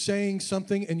saying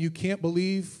something and you can't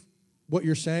believe what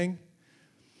you're saying?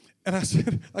 And I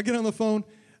said, I get on the phone,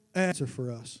 answer for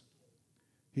us.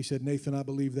 He said, Nathan, I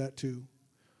believe that too.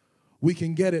 We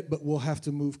can get it, but we'll have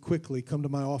to move quickly. Come to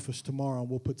my office tomorrow, and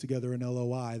we'll put together an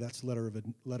LOI. That's letter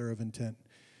of intent.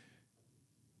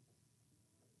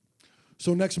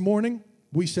 So next morning,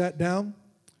 we sat down.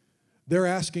 They're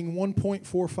asking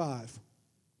 1.45.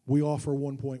 We offer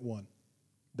 1.1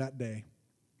 that day.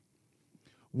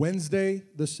 Wednesday,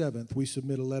 the 7th, we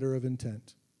submit a letter of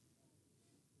intent.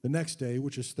 The next day,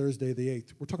 which is Thursday, the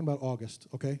 8th, we're talking about August,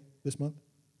 okay, this month.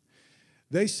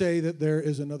 They say that there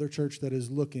is another church that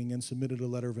is looking and submitted a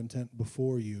letter of intent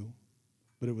before you,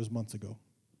 but it was months ago.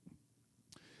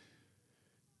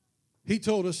 He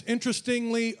told us,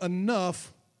 interestingly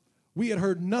enough, we had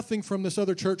heard nothing from this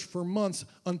other church for months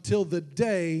until the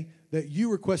day that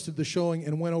you requested the showing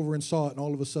and went over and saw it, and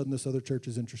all of a sudden this other church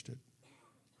is interested.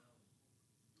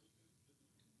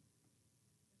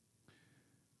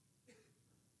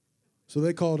 So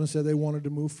they called and said they wanted to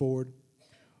move forward.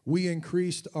 We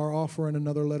increased our offer and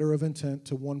another letter of intent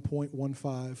to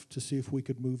 1.15 to see if we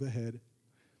could move ahead.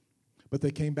 But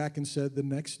they came back and said the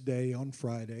next day on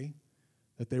Friday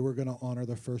that they were going to honor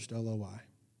the first LOI.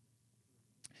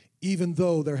 Even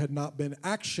though there had not been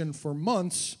action for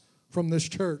months from this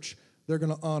church, they're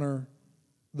going to honor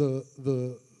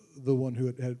the one who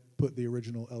had put the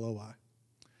original LOI.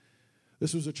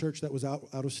 This was a church that was out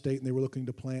of state, and they were looking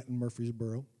to plant in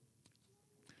Murfreesboro.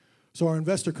 So our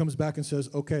investor comes back and says,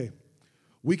 okay,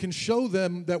 we can show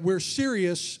them that we're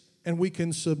serious, and we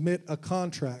can submit a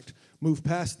contract, move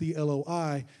past the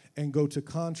LOI, and go to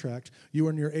contract. You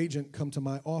and your agent come to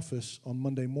my office on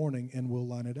Monday morning, and we'll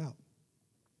line it out.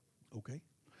 Okay.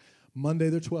 Monday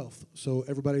the 12th. So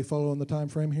everybody follow on the time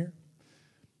frame here?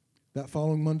 That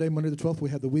following Monday, Monday the 12th, we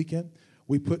had the weekend.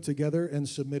 We put together and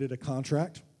submitted a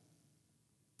contract.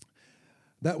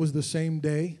 That was the same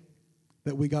day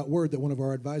that we got word that one of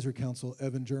our advisory council,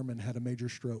 Evan German, had a major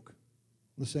stroke.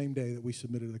 The same day that we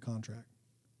submitted the contract.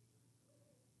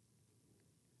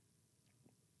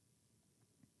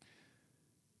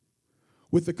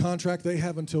 With the contract, they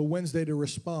have until Wednesday to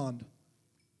respond.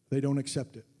 They don't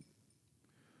accept it.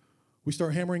 We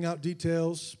start hammering out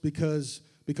details because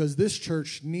this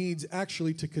church needs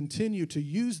actually to continue to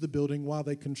use the building while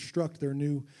they construct their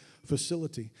new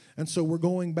facility. And so we're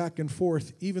going back and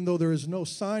forth. Even though there is no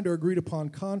signed or agreed upon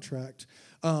contract,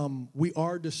 we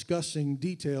are discussing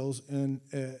details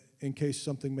in case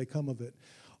something may come of it.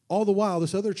 All the while,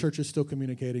 this other church is still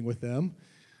communicating with them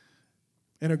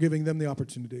and are giving them the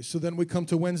opportunity. So then we come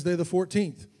to Wednesday the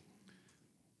 14th.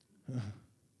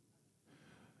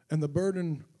 And the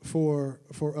burden for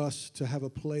us to have a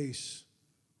place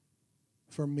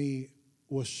for me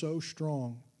was so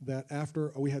strong that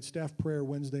after we had staff prayer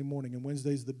Wednesday morning, and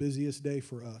Wednesday's the busiest day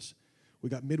for us. We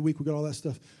got midweek, we got all that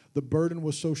stuff. The burden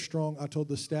was so strong, I told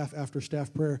the staff after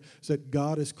staff prayer, said,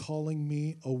 God is calling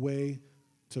me away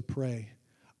to pray.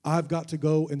 I've got to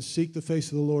go and seek the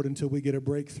face of the Lord until we get a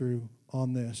breakthrough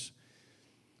on this.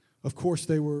 Of course,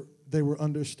 they were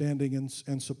understanding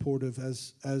and supportive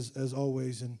as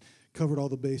always, and covered all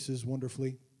the bases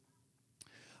wonderfully.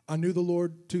 I knew the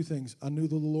Lord, two things. I knew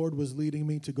the Lord was leading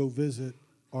me to go visit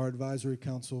our advisory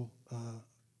council,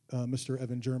 Mr.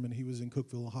 Evan German. He was in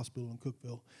Cookeville, a hospital in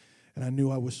Cookeville, and I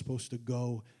knew I was supposed to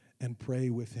go and pray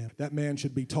with him. That man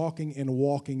should be talking and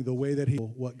walking the way that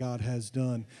what God has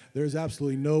done. There's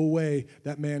absolutely no way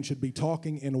that man should be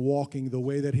talking and walking the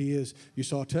way that he is. You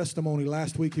saw testimony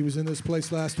last week. He was in this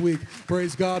place last week.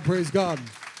 Praise God, praise God.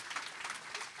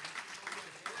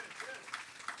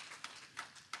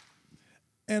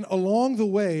 And along the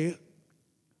way,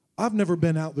 I've never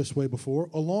been out this way before.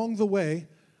 Along the way,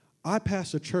 I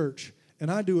pass a church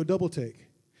and I do a double take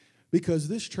because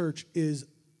this church is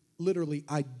literally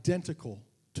identical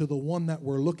to the one that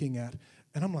we're looking at.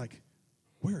 And I'm like,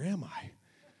 where am I?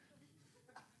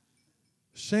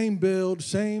 Same build,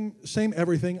 same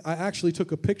everything. I actually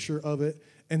took a picture of it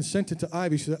and sent it to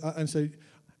Ivy and said,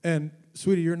 and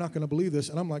sweetie, you're not going to believe this.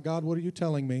 And I'm like, God, what are you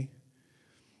telling me?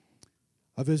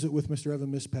 I visit with Mr.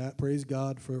 Evan, Miss Pat. Praise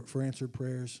God for answered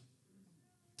prayers.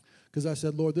 Because I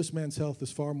said, Lord, this man's health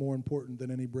is far more important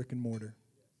than any brick and mortar.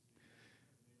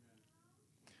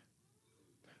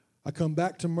 I come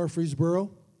back to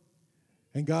Murfreesboro,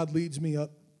 and God leads me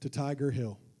up to Tiger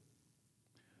Hill.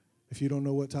 If you don't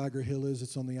know what Tiger Hill is,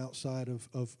 it's on the outside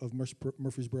of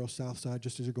Murfreesboro South Side,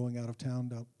 just as you're going out of town,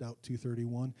 out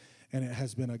 231. And it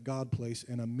has been a God place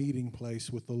and a meeting place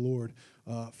with the Lord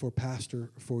for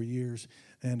pastor for years.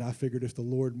 And I figured if the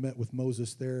Lord met with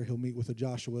Moses there, he'll meet with a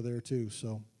Joshua there too.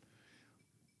 So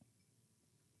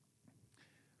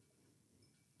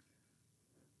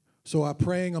I'm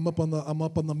praying. I'm up on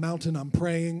the mountain. I'm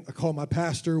praying. I call my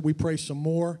pastor. We pray some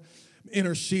more.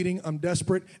 Interceding. I'm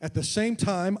desperate. At the same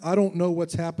time, I don't know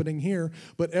what's happening here,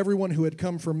 but everyone who had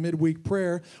come from midweek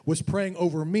prayer was praying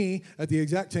over me at the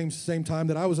exact same time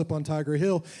that I was up on Tiger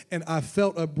Hill, and I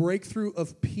felt a breakthrough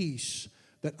of peace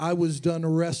that I was done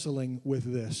wrestling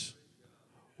with this.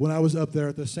 When I was up there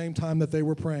at the same time that they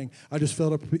were praying, I just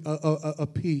felt a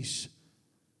peace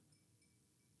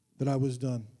that I was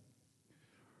done.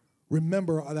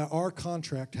 Remember that our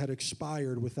contract had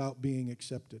expired without being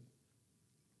accepted.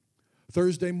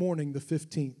 Thursday morning, the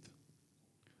 15th,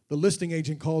 the listing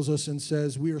agent calls us and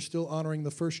says, we are still honoring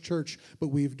the First Church, but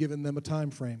we've given them a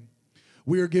time frame.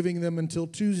 We are giving them until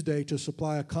Tuesday to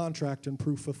supply a contract and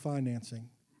proof of financing.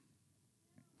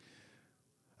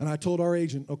 And I told our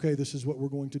agent, okay, this is what we're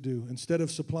going to do. Instead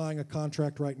of supplying a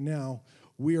contract right now,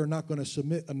 we are not going to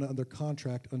submit another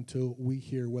contract until we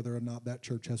hear whether or not that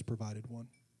church has provided one.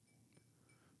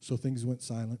 So things went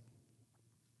silent.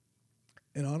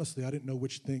 And honestly, I didn't know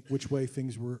which way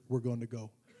things were going to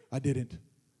go. I didn't.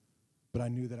 But I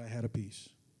knew that I had a peace.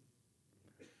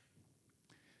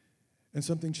 And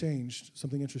something changed.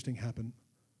 Something interesting happened.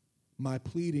 My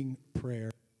pleading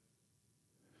prayer.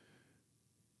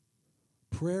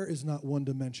 Prayer is not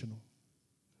one-dimensional.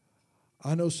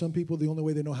 I know some people, the only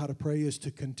way they know how to pray is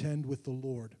to contend with the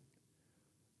Lord.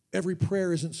 Every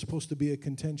prayer isn't supposed to be a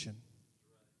contention.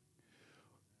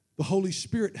 The Holy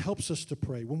Spirit helps us to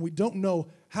pray. When we don't know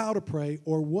how to pray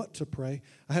or what to pray,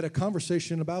 I had a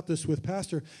conversation about this with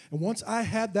Pastor, and once I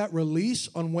had that release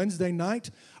on Wednesday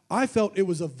night, I felt it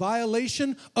was a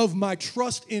violation of my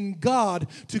trust in God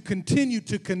to continue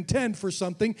to contend for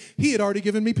something He had already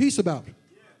given me peace about.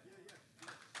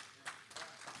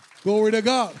 Glory to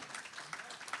God.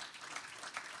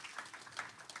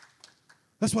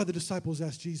 That's why the disciples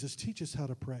asked Jesus, teach us how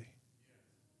to pray.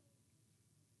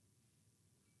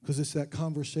 Because it's that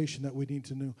conversation that we need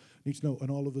to know.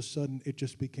 And all of a sudden, it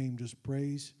just became just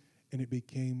praise, and it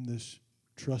became this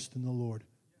trust in the Lord.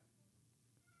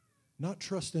 Not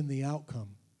trust in the outcome.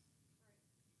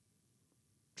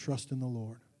 Trust in the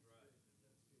Lord.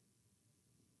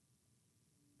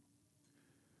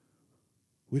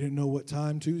 We didn't know what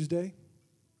time Tuesday.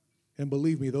 And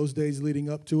believe me, those days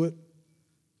leading up to it,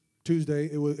 Tuesday,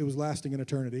 it was lasting an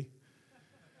eternity.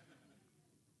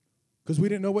 Because we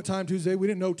didn't know what time Tuesday. We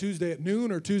didn't know Tuesday at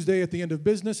noon or Tuesday at the end of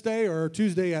business day or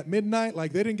Tuesday at midnight.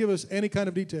 Like, they didn't give us any kind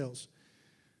of details.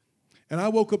 And I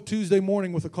woke up Tuesday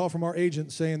morning with a call from our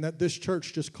agent saying that this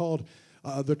church just called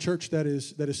the church that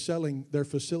is selling their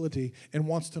facility and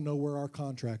wants to know where our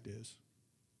contract is.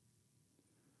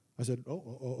 I said,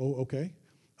 okay.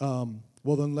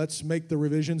 Well, then let's make the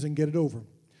revisions and get it over.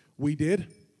 We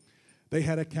did. They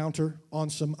had a counter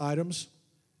on some items.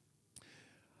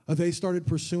 They started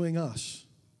pursuing us.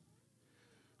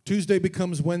 Tuesday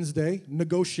becomes Wednesday,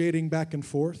 negotiating back and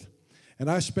forth. And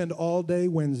I spend all day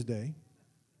Wednesday,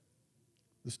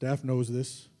 the staff knows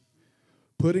this,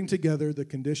 putting together the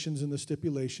conditions and the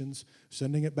stipulations,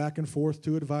 sending it back and forth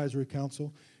to advisory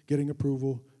council, getting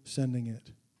approval, sending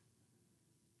it.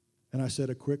 And I said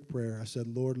a quick prayer. I said,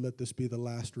 Lord, let this be the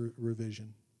last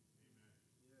revision.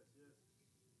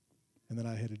 And then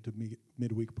I headed to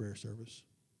midweek prayer service.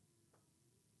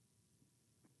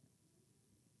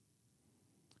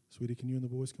 Sweetie, can you and the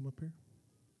boys come up here?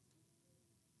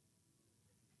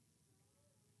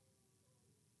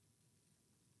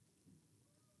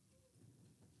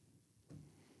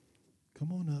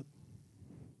 Come on up.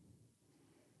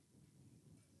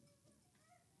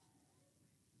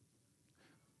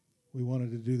 We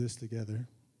wanted to do this together.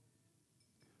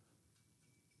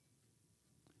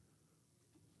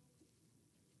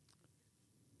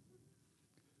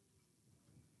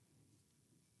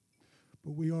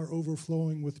 But we are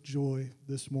overflowing with joy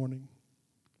this morning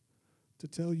to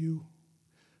tell you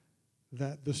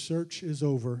that the search is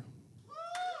over.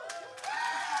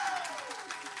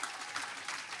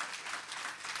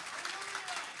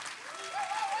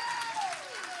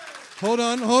 Hold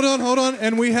on.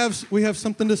 And we have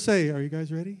something to say. Are you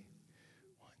guys ready?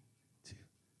 1, 2,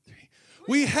 3.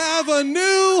 We have a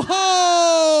new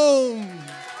home.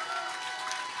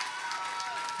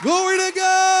 Glory to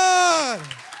God.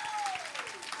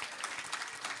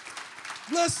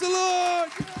 Bless the Lord.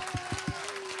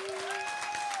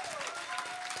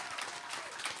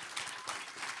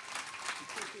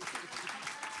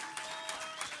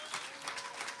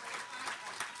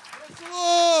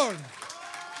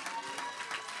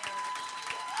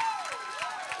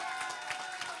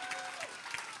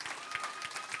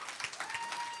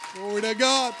 Glory to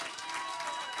God.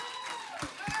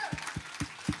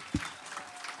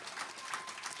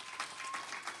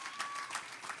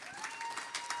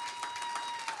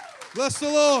 Bless the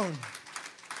Lord.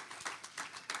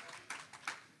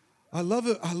 I love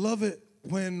it. I love it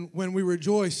when we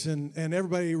rejoice and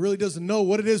everybody really doesn't know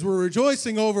what it is we're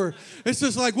rejoicing over. It's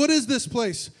just like, what is this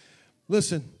place?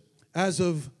 Listen, as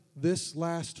of this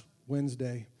last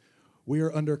Wednesday, we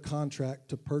are under contract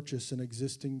to purchase an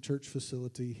existing church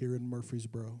facility here in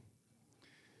Murfreesboro.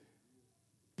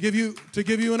 To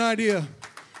give you an idea,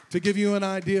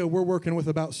 we're working with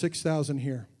about 6,000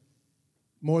 here,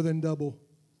 more than double.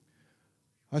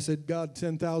 I said, God,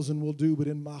 10,000 will do, but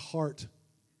in my heart,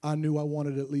 I knew I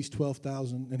wanted at least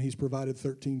 12,000, and He's provided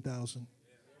 13,000.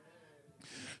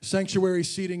 Sanctuary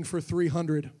seating for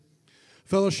 300.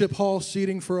 Fellowship hall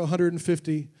seating for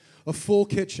 150. A full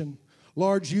kitchen.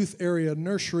 Large youth area,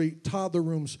 nursery, toddler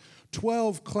rooms,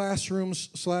 12 classrooms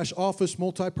 / office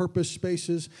multi-purpose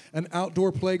spaces, an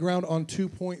outdoor playground on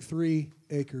 2.3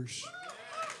 acres.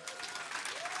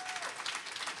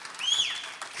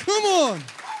 Come on.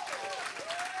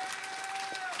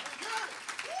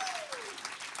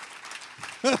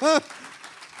 Okay.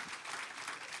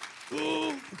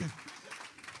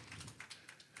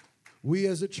 We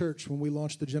as a church, when we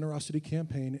launched the generosity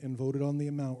campaign and voted on the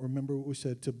amount, remember what we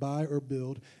said, to buy or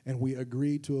build, and we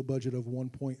agreed to a budget of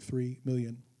 $1.3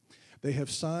 million. They have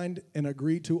signed and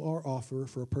agreed to our offer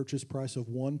for a purchase price of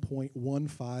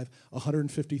 $1.15,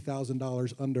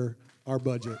 $150,000 under our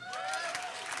budget.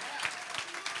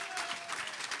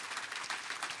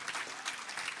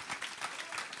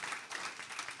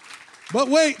 But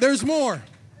wait, there's more.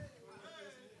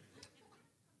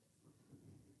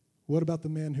 What about the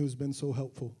man who's been so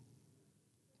helpful?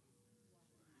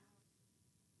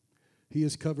 He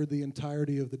has covered the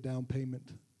entirety of the down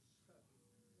payment.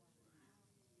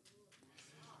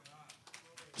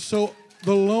 So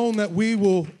the loan that we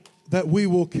will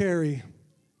carry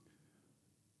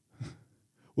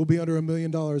will be under $1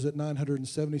 million at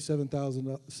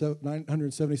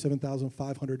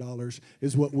 $977,500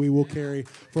 is what we will carry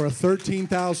for a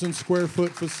 13,000 square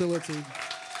foot facility.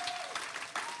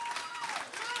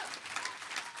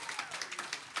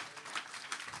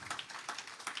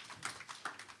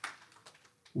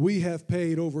 We have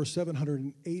paid over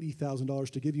 $780,000.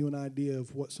 To give you an idea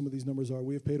of what some of these numbers are,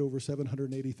 we have paid over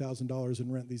 $780,000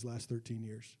 in rent these last 13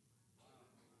 years.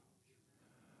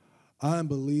 I'm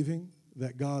believing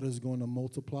that God is going to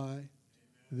multiply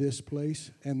this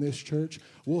place and this church.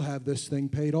 We'll have this thing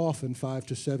paid off in 5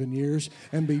 to 7 years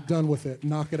and be done with it.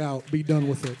 Knock it out. Be done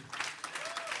with it.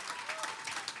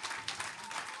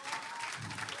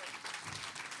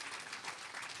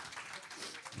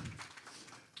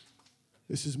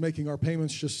 This is making our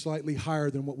payments just slightly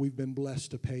higher than what we've been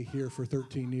blessed to pay here for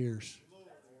 13 years.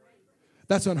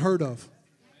 That's unheard of.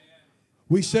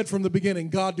 We said from the beginning,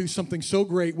 God, do something so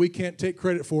great we can't take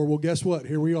credit for. Well, guess what?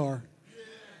 Here we are.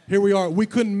 Here we are. We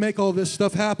couldn't make all this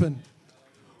stuff happen.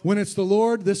 When it's the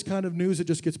Lord, this kind of news, it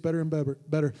just gets better and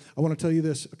better. I want to tell you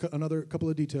this, another couple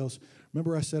of details.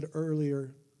 Remember I said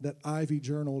earlier that Ivy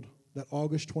journaled that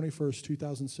August 21st,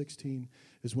 2016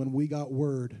 is when we got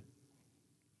word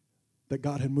that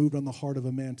God had moved on the heart of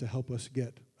a man to help us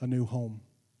get a new home.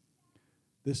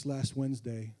 This last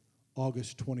Wednesday,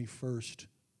 August 21st,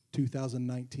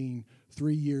 2019,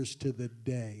 3 years to the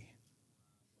day,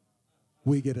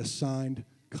 we get a signed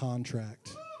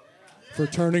contract for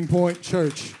Turning Point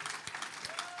Church.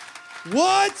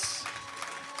 What?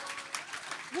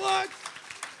 What?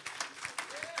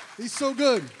 He's so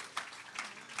good.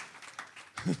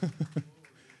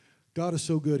 God is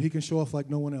so good. He can show off like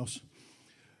no one else.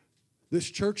 This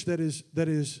church that is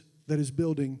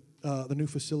building the new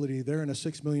facility, they're in a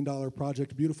 $6 million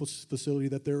project, a beautiful facility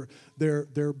that they're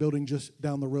building just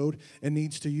down the road and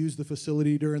needs to use the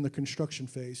facility during the construction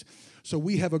phase. So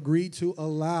we have agreed to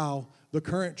allow the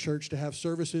current church to have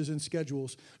services and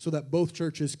schedules so that both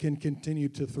churches can continue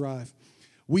to thrive.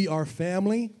 We are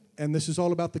family, and this is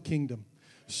all about the kingdom.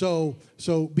 So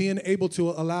being able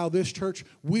to allow this church,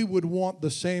 we would want the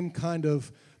same kind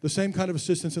of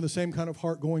assistance and the same kind of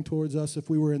heart going towards us if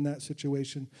we were in that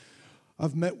situation.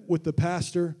 I've met with the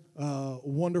pastor,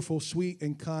 wonderful, sweet,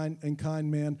 and kind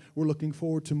man. We're looking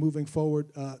forward to moving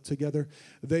forward together.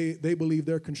 They believe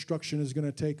their construction is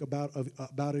going to take about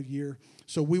a year.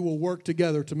 So we will work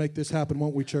together to make this happen,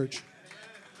 won't we, church?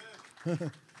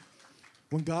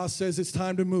 When God says it's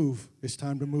time to move, it's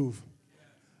time to move.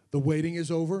 The waiting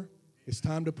is over. It's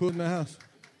time to put in the house.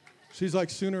 She's like,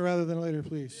 sooner rather than later,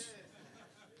 please.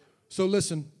 So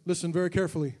listen very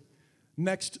carefully.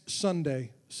 Next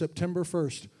Sunday, September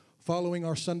 1st, Following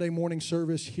our Sunday morning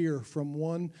service here from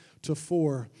 1 to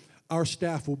 4, our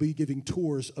staff will be giving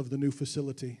tours of the new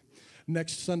facility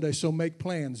next Sunday. So make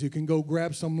plans. You can go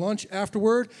grab some lunch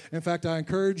afterward. In fact, I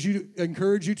encourage you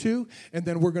to. And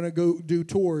then we're going to go do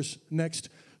tours next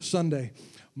Sunday.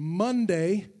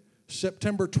 Monday,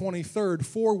 September 23rd,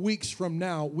 4 weeks from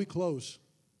now, we close.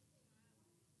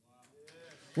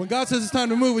 When God says it's time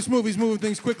to move, it's move. He's moving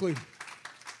things quickly.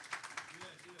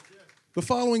 The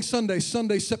following Sunday,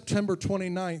 September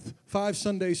 29th, 5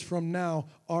 Sundays from now,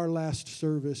 our last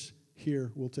service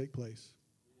here will take place.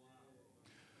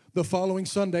 The following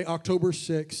Sunday, October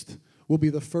 6th, will be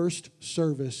the first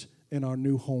service in our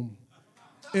new home.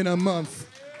 In a month,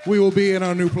 we will be in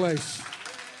our new place.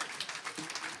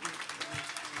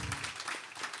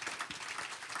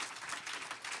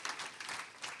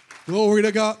 Glory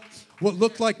to God. What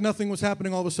looked like nothing was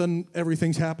happening, all of a sudden,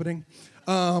 everything's happening.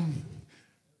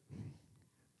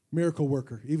 Miracle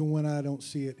worker. Even when I don't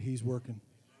see it, he's working.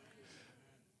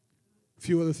 A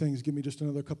few other things. Give me just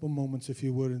another couple moments, if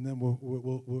you would, and then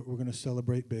we're going to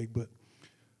celebrate big. But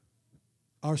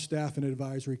our staff and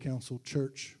advisory council,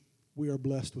 church, we are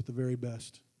blessed with the very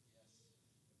best.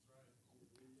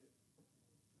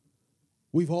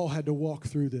 We've all had to walk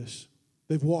through this.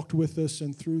 They've walked with us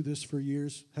and through this for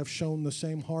years, have shown the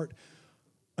same heart,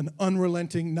 an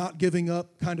unrelenting, not giving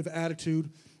up kind of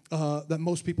attitude that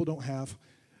most people don't have.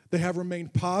 They have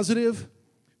remained positive,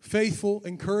 faithful,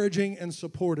 encouraging, and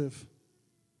supportive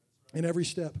in every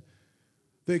step.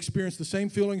 They experienced the same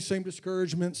feelings, same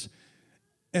discouragements,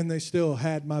 and they still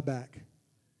had my back,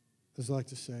 as I like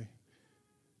to say.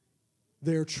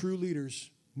 They are true leaders,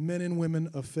 men and women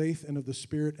of faith and of the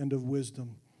Spirit and of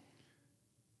wisdom.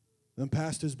 The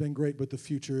past has been great, but the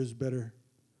future is better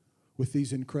with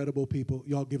these incredible people.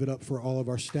 Y'all give it up for all of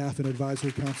our staff and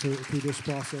advisory council through this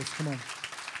process. Come on.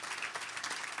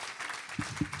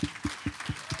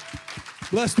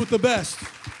 Blessed with the best.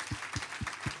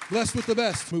 Blessed with the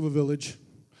best. Move a village.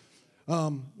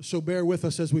 So bear with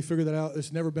us as we figure that out.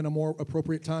 It's never been a more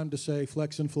appropriate time to say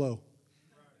flex and flow.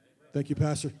 Thank you,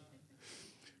 Pastor.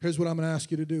 Here's what I'm going to ask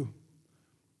you to do.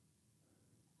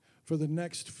 For the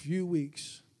next few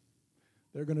weeks,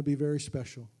 they're going to be very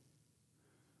special.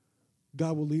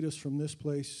 God will lead us from this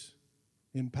place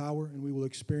in power, and we will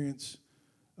experience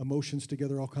emotions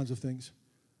together, all kinds of things.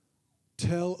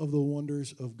 Tell of the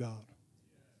wonders of God.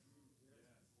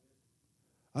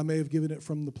 I may have given it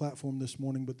from the platform this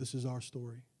morning, but this is our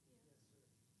story.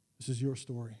 This is your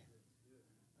story.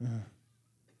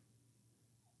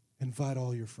 Invite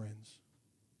all your friends.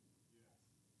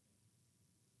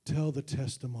 Tell the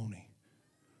testimony.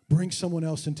 Bring someone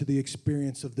else into the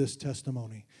experience of this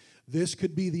testimony. This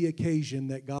could be the occasion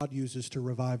that God uses to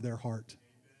revive their heart.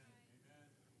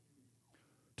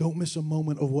 Don't miss a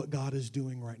moment of what God is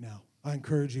doing right now. I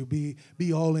encourage you, be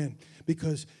all in,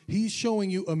 because he's showing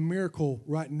you a miracle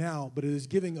right now, but it is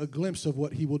giving a glimpse of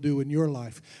what he will do in your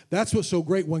life. That's what's so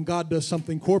great when God does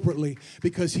something corporately,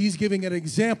 because he's giving an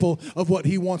example of what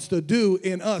he wants to do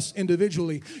in us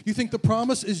individually. You think the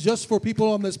promise is just for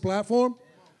people on this platform?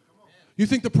 You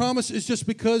think the promise is just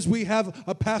because we have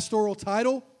a pastoral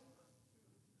title?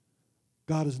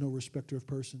 God is no respecter of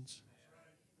persons,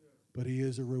 but he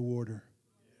is a rewarder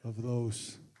of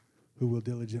those who will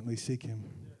diligently seek him.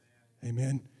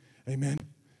 Amen. Amen.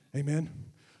 Amen.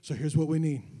 So here's what we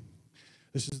need.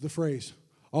 This is the phrase.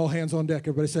 All hands on deck.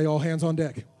 Everybody say all hands on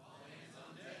deck.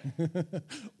 All hands on deck.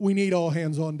 We need all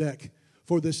hands on deck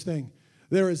for this thing.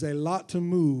 There is a lot to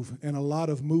move and a lot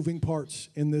of moving parts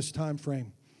in this time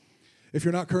frame. If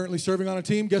you're not currently serving on a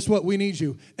team, guess what? We need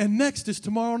you. And next is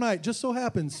tomorrow night. Just so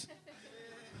happens.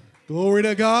 Glory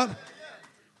to God.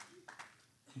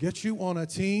 Get you on a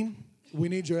team. We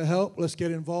need your help. Let's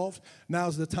get involved.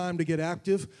 Now's the time to get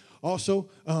active. Also,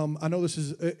 I know this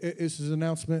is an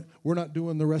announcement. We're not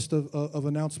doing the rest of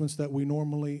announcements that we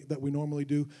normally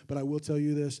do, but I will tell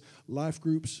you this: life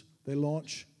groups, they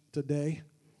launch today.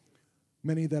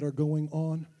 Many that are going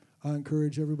on. I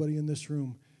encourage everybody in this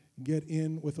room, get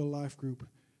in with a life group.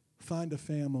 Find a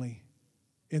family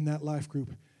in that life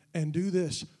group and do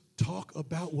this. Talk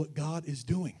about what God is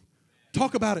doing.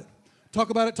 Talk about it. Talk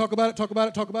about it, talk about it, talk about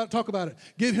it, talk about it, talk about it.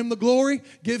 Give him the glory,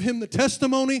 give him the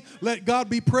testimony. Let God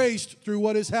be praised through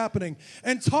what is happening.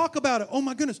 And talk about it. Oh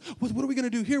my goodness, what are we going to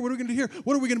do here? What are we going to do here?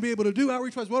 What are we going to be able to do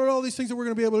outreach-wise? What are all these things that we're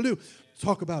going to be able to do?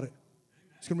 Talk about it.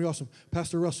 It's going to be awesome.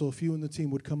 Pastor Russell, if you and the team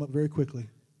would come up very quickly.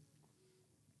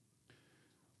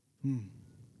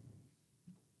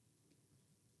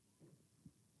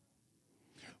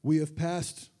 We have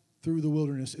passed through the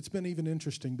wilderness. It's been even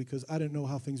interesting because I didn't know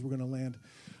how things were going to land.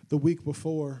 The week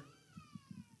before,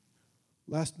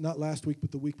 Not last week,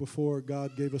 but the week before,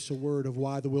 God gave us a word of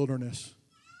why the wilderness.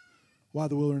 Why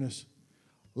the wilderness?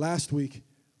 Last week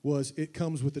was it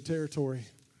comes with the territory.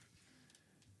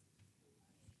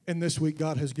 And this week,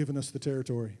 God has given us the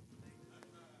territory.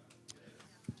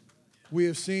 We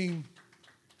have seen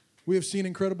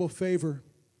incredible favor,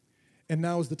 and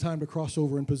now is the time to cross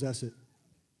over and possess it.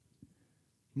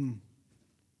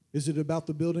 Is it about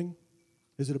the building?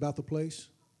 Is it about the place?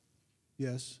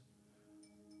 Yes.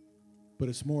 But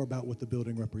it's more about what the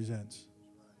building represents.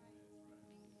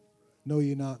 Know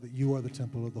ye not that you are the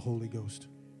temple of the Holy Ghost?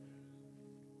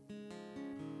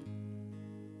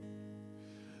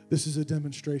 This is a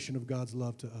demonstration of God's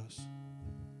love to us.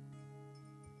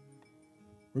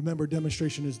 Remember,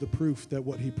 demonstration is the proof that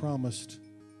what He promised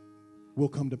will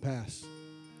come to pass,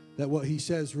 that what He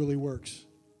says really works.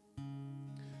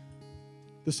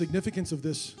 The significance of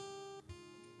this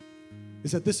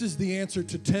is that this is the answer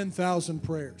to 10,000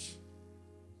 prayers.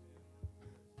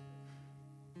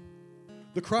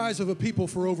 The cries of a people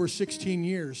for over 16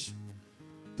 years.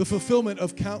 The fulfillment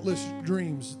of countless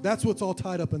dreams. That's what's all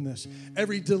tied up in this.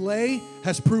 Every delay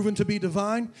has proven to be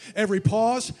divine. Every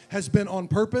pause has been on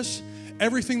purpose.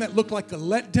 Everything that looked like a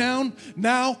letdown,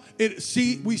 now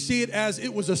we see it as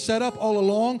it was a setup all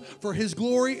along for His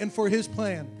glory and for His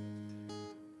plan.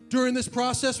 During this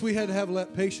process, we had to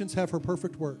let patience have her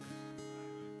perfect work.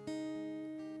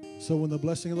 So when the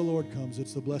blessing of the Lord comes,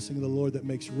 it's the blessing of the Lord that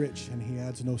makes rich, and He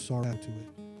adds no sorrow to it.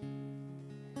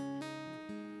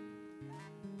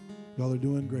 Y'all are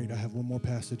doing great. I have one more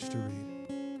passage to read.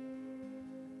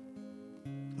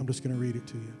 I'm just going to read it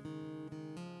to you.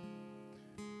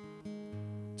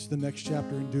 It's the next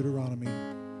chapter in Deuteronomy,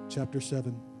 chapter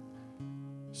 7,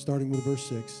 starting with verse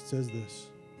 6. It says this: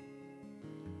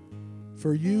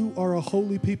 For you are a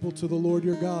holy people to the Lord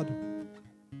your God.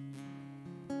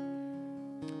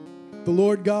 The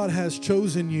Lord God has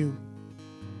chosen you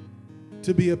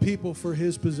to be a people for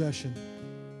His possession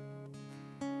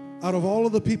out of all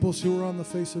of the peoples who are on the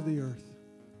face of the earth.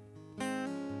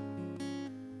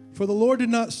 For the Lord did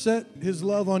not set His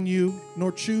love on you,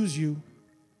 nor choose you,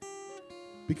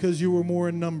 because you were more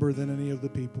in number than any of the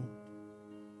people.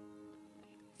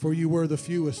 For you were the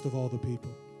fewest of all the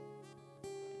people.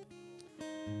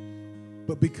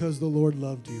 But because the Lord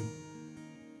loved you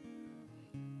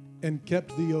and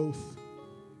kept the oath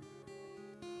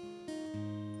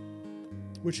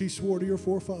which He swore to your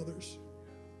forefathers.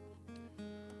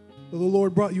 The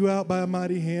Lord brought you out by a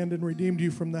mighty hand and redeemed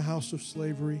you from the house of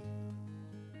slavery.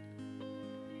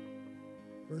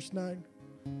 Verse 9.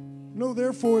 Know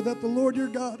therefore that the Lord your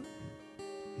God,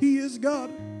 He is God,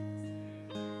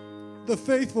 the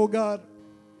faithful God,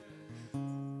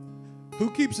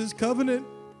 who keeps His covenant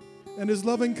and His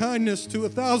loving kindness to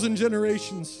 1,000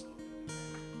 generations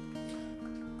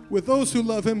with those who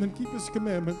love Him and keep His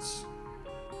commandments.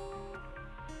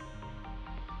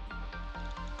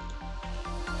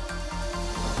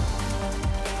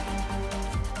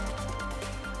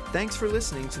 Thanks for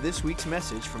listening to this week's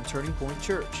message from Turning Point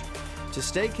Church. To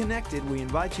stay connected, we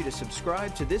invite you to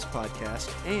subscribe to this podcast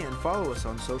and follow us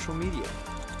on social media.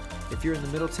 If you're in the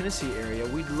Middle Tennessee area,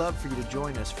 we'd love for you to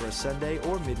join us for a Sunday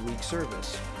or midweek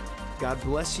service. God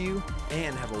bless you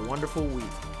and have a wonderful week.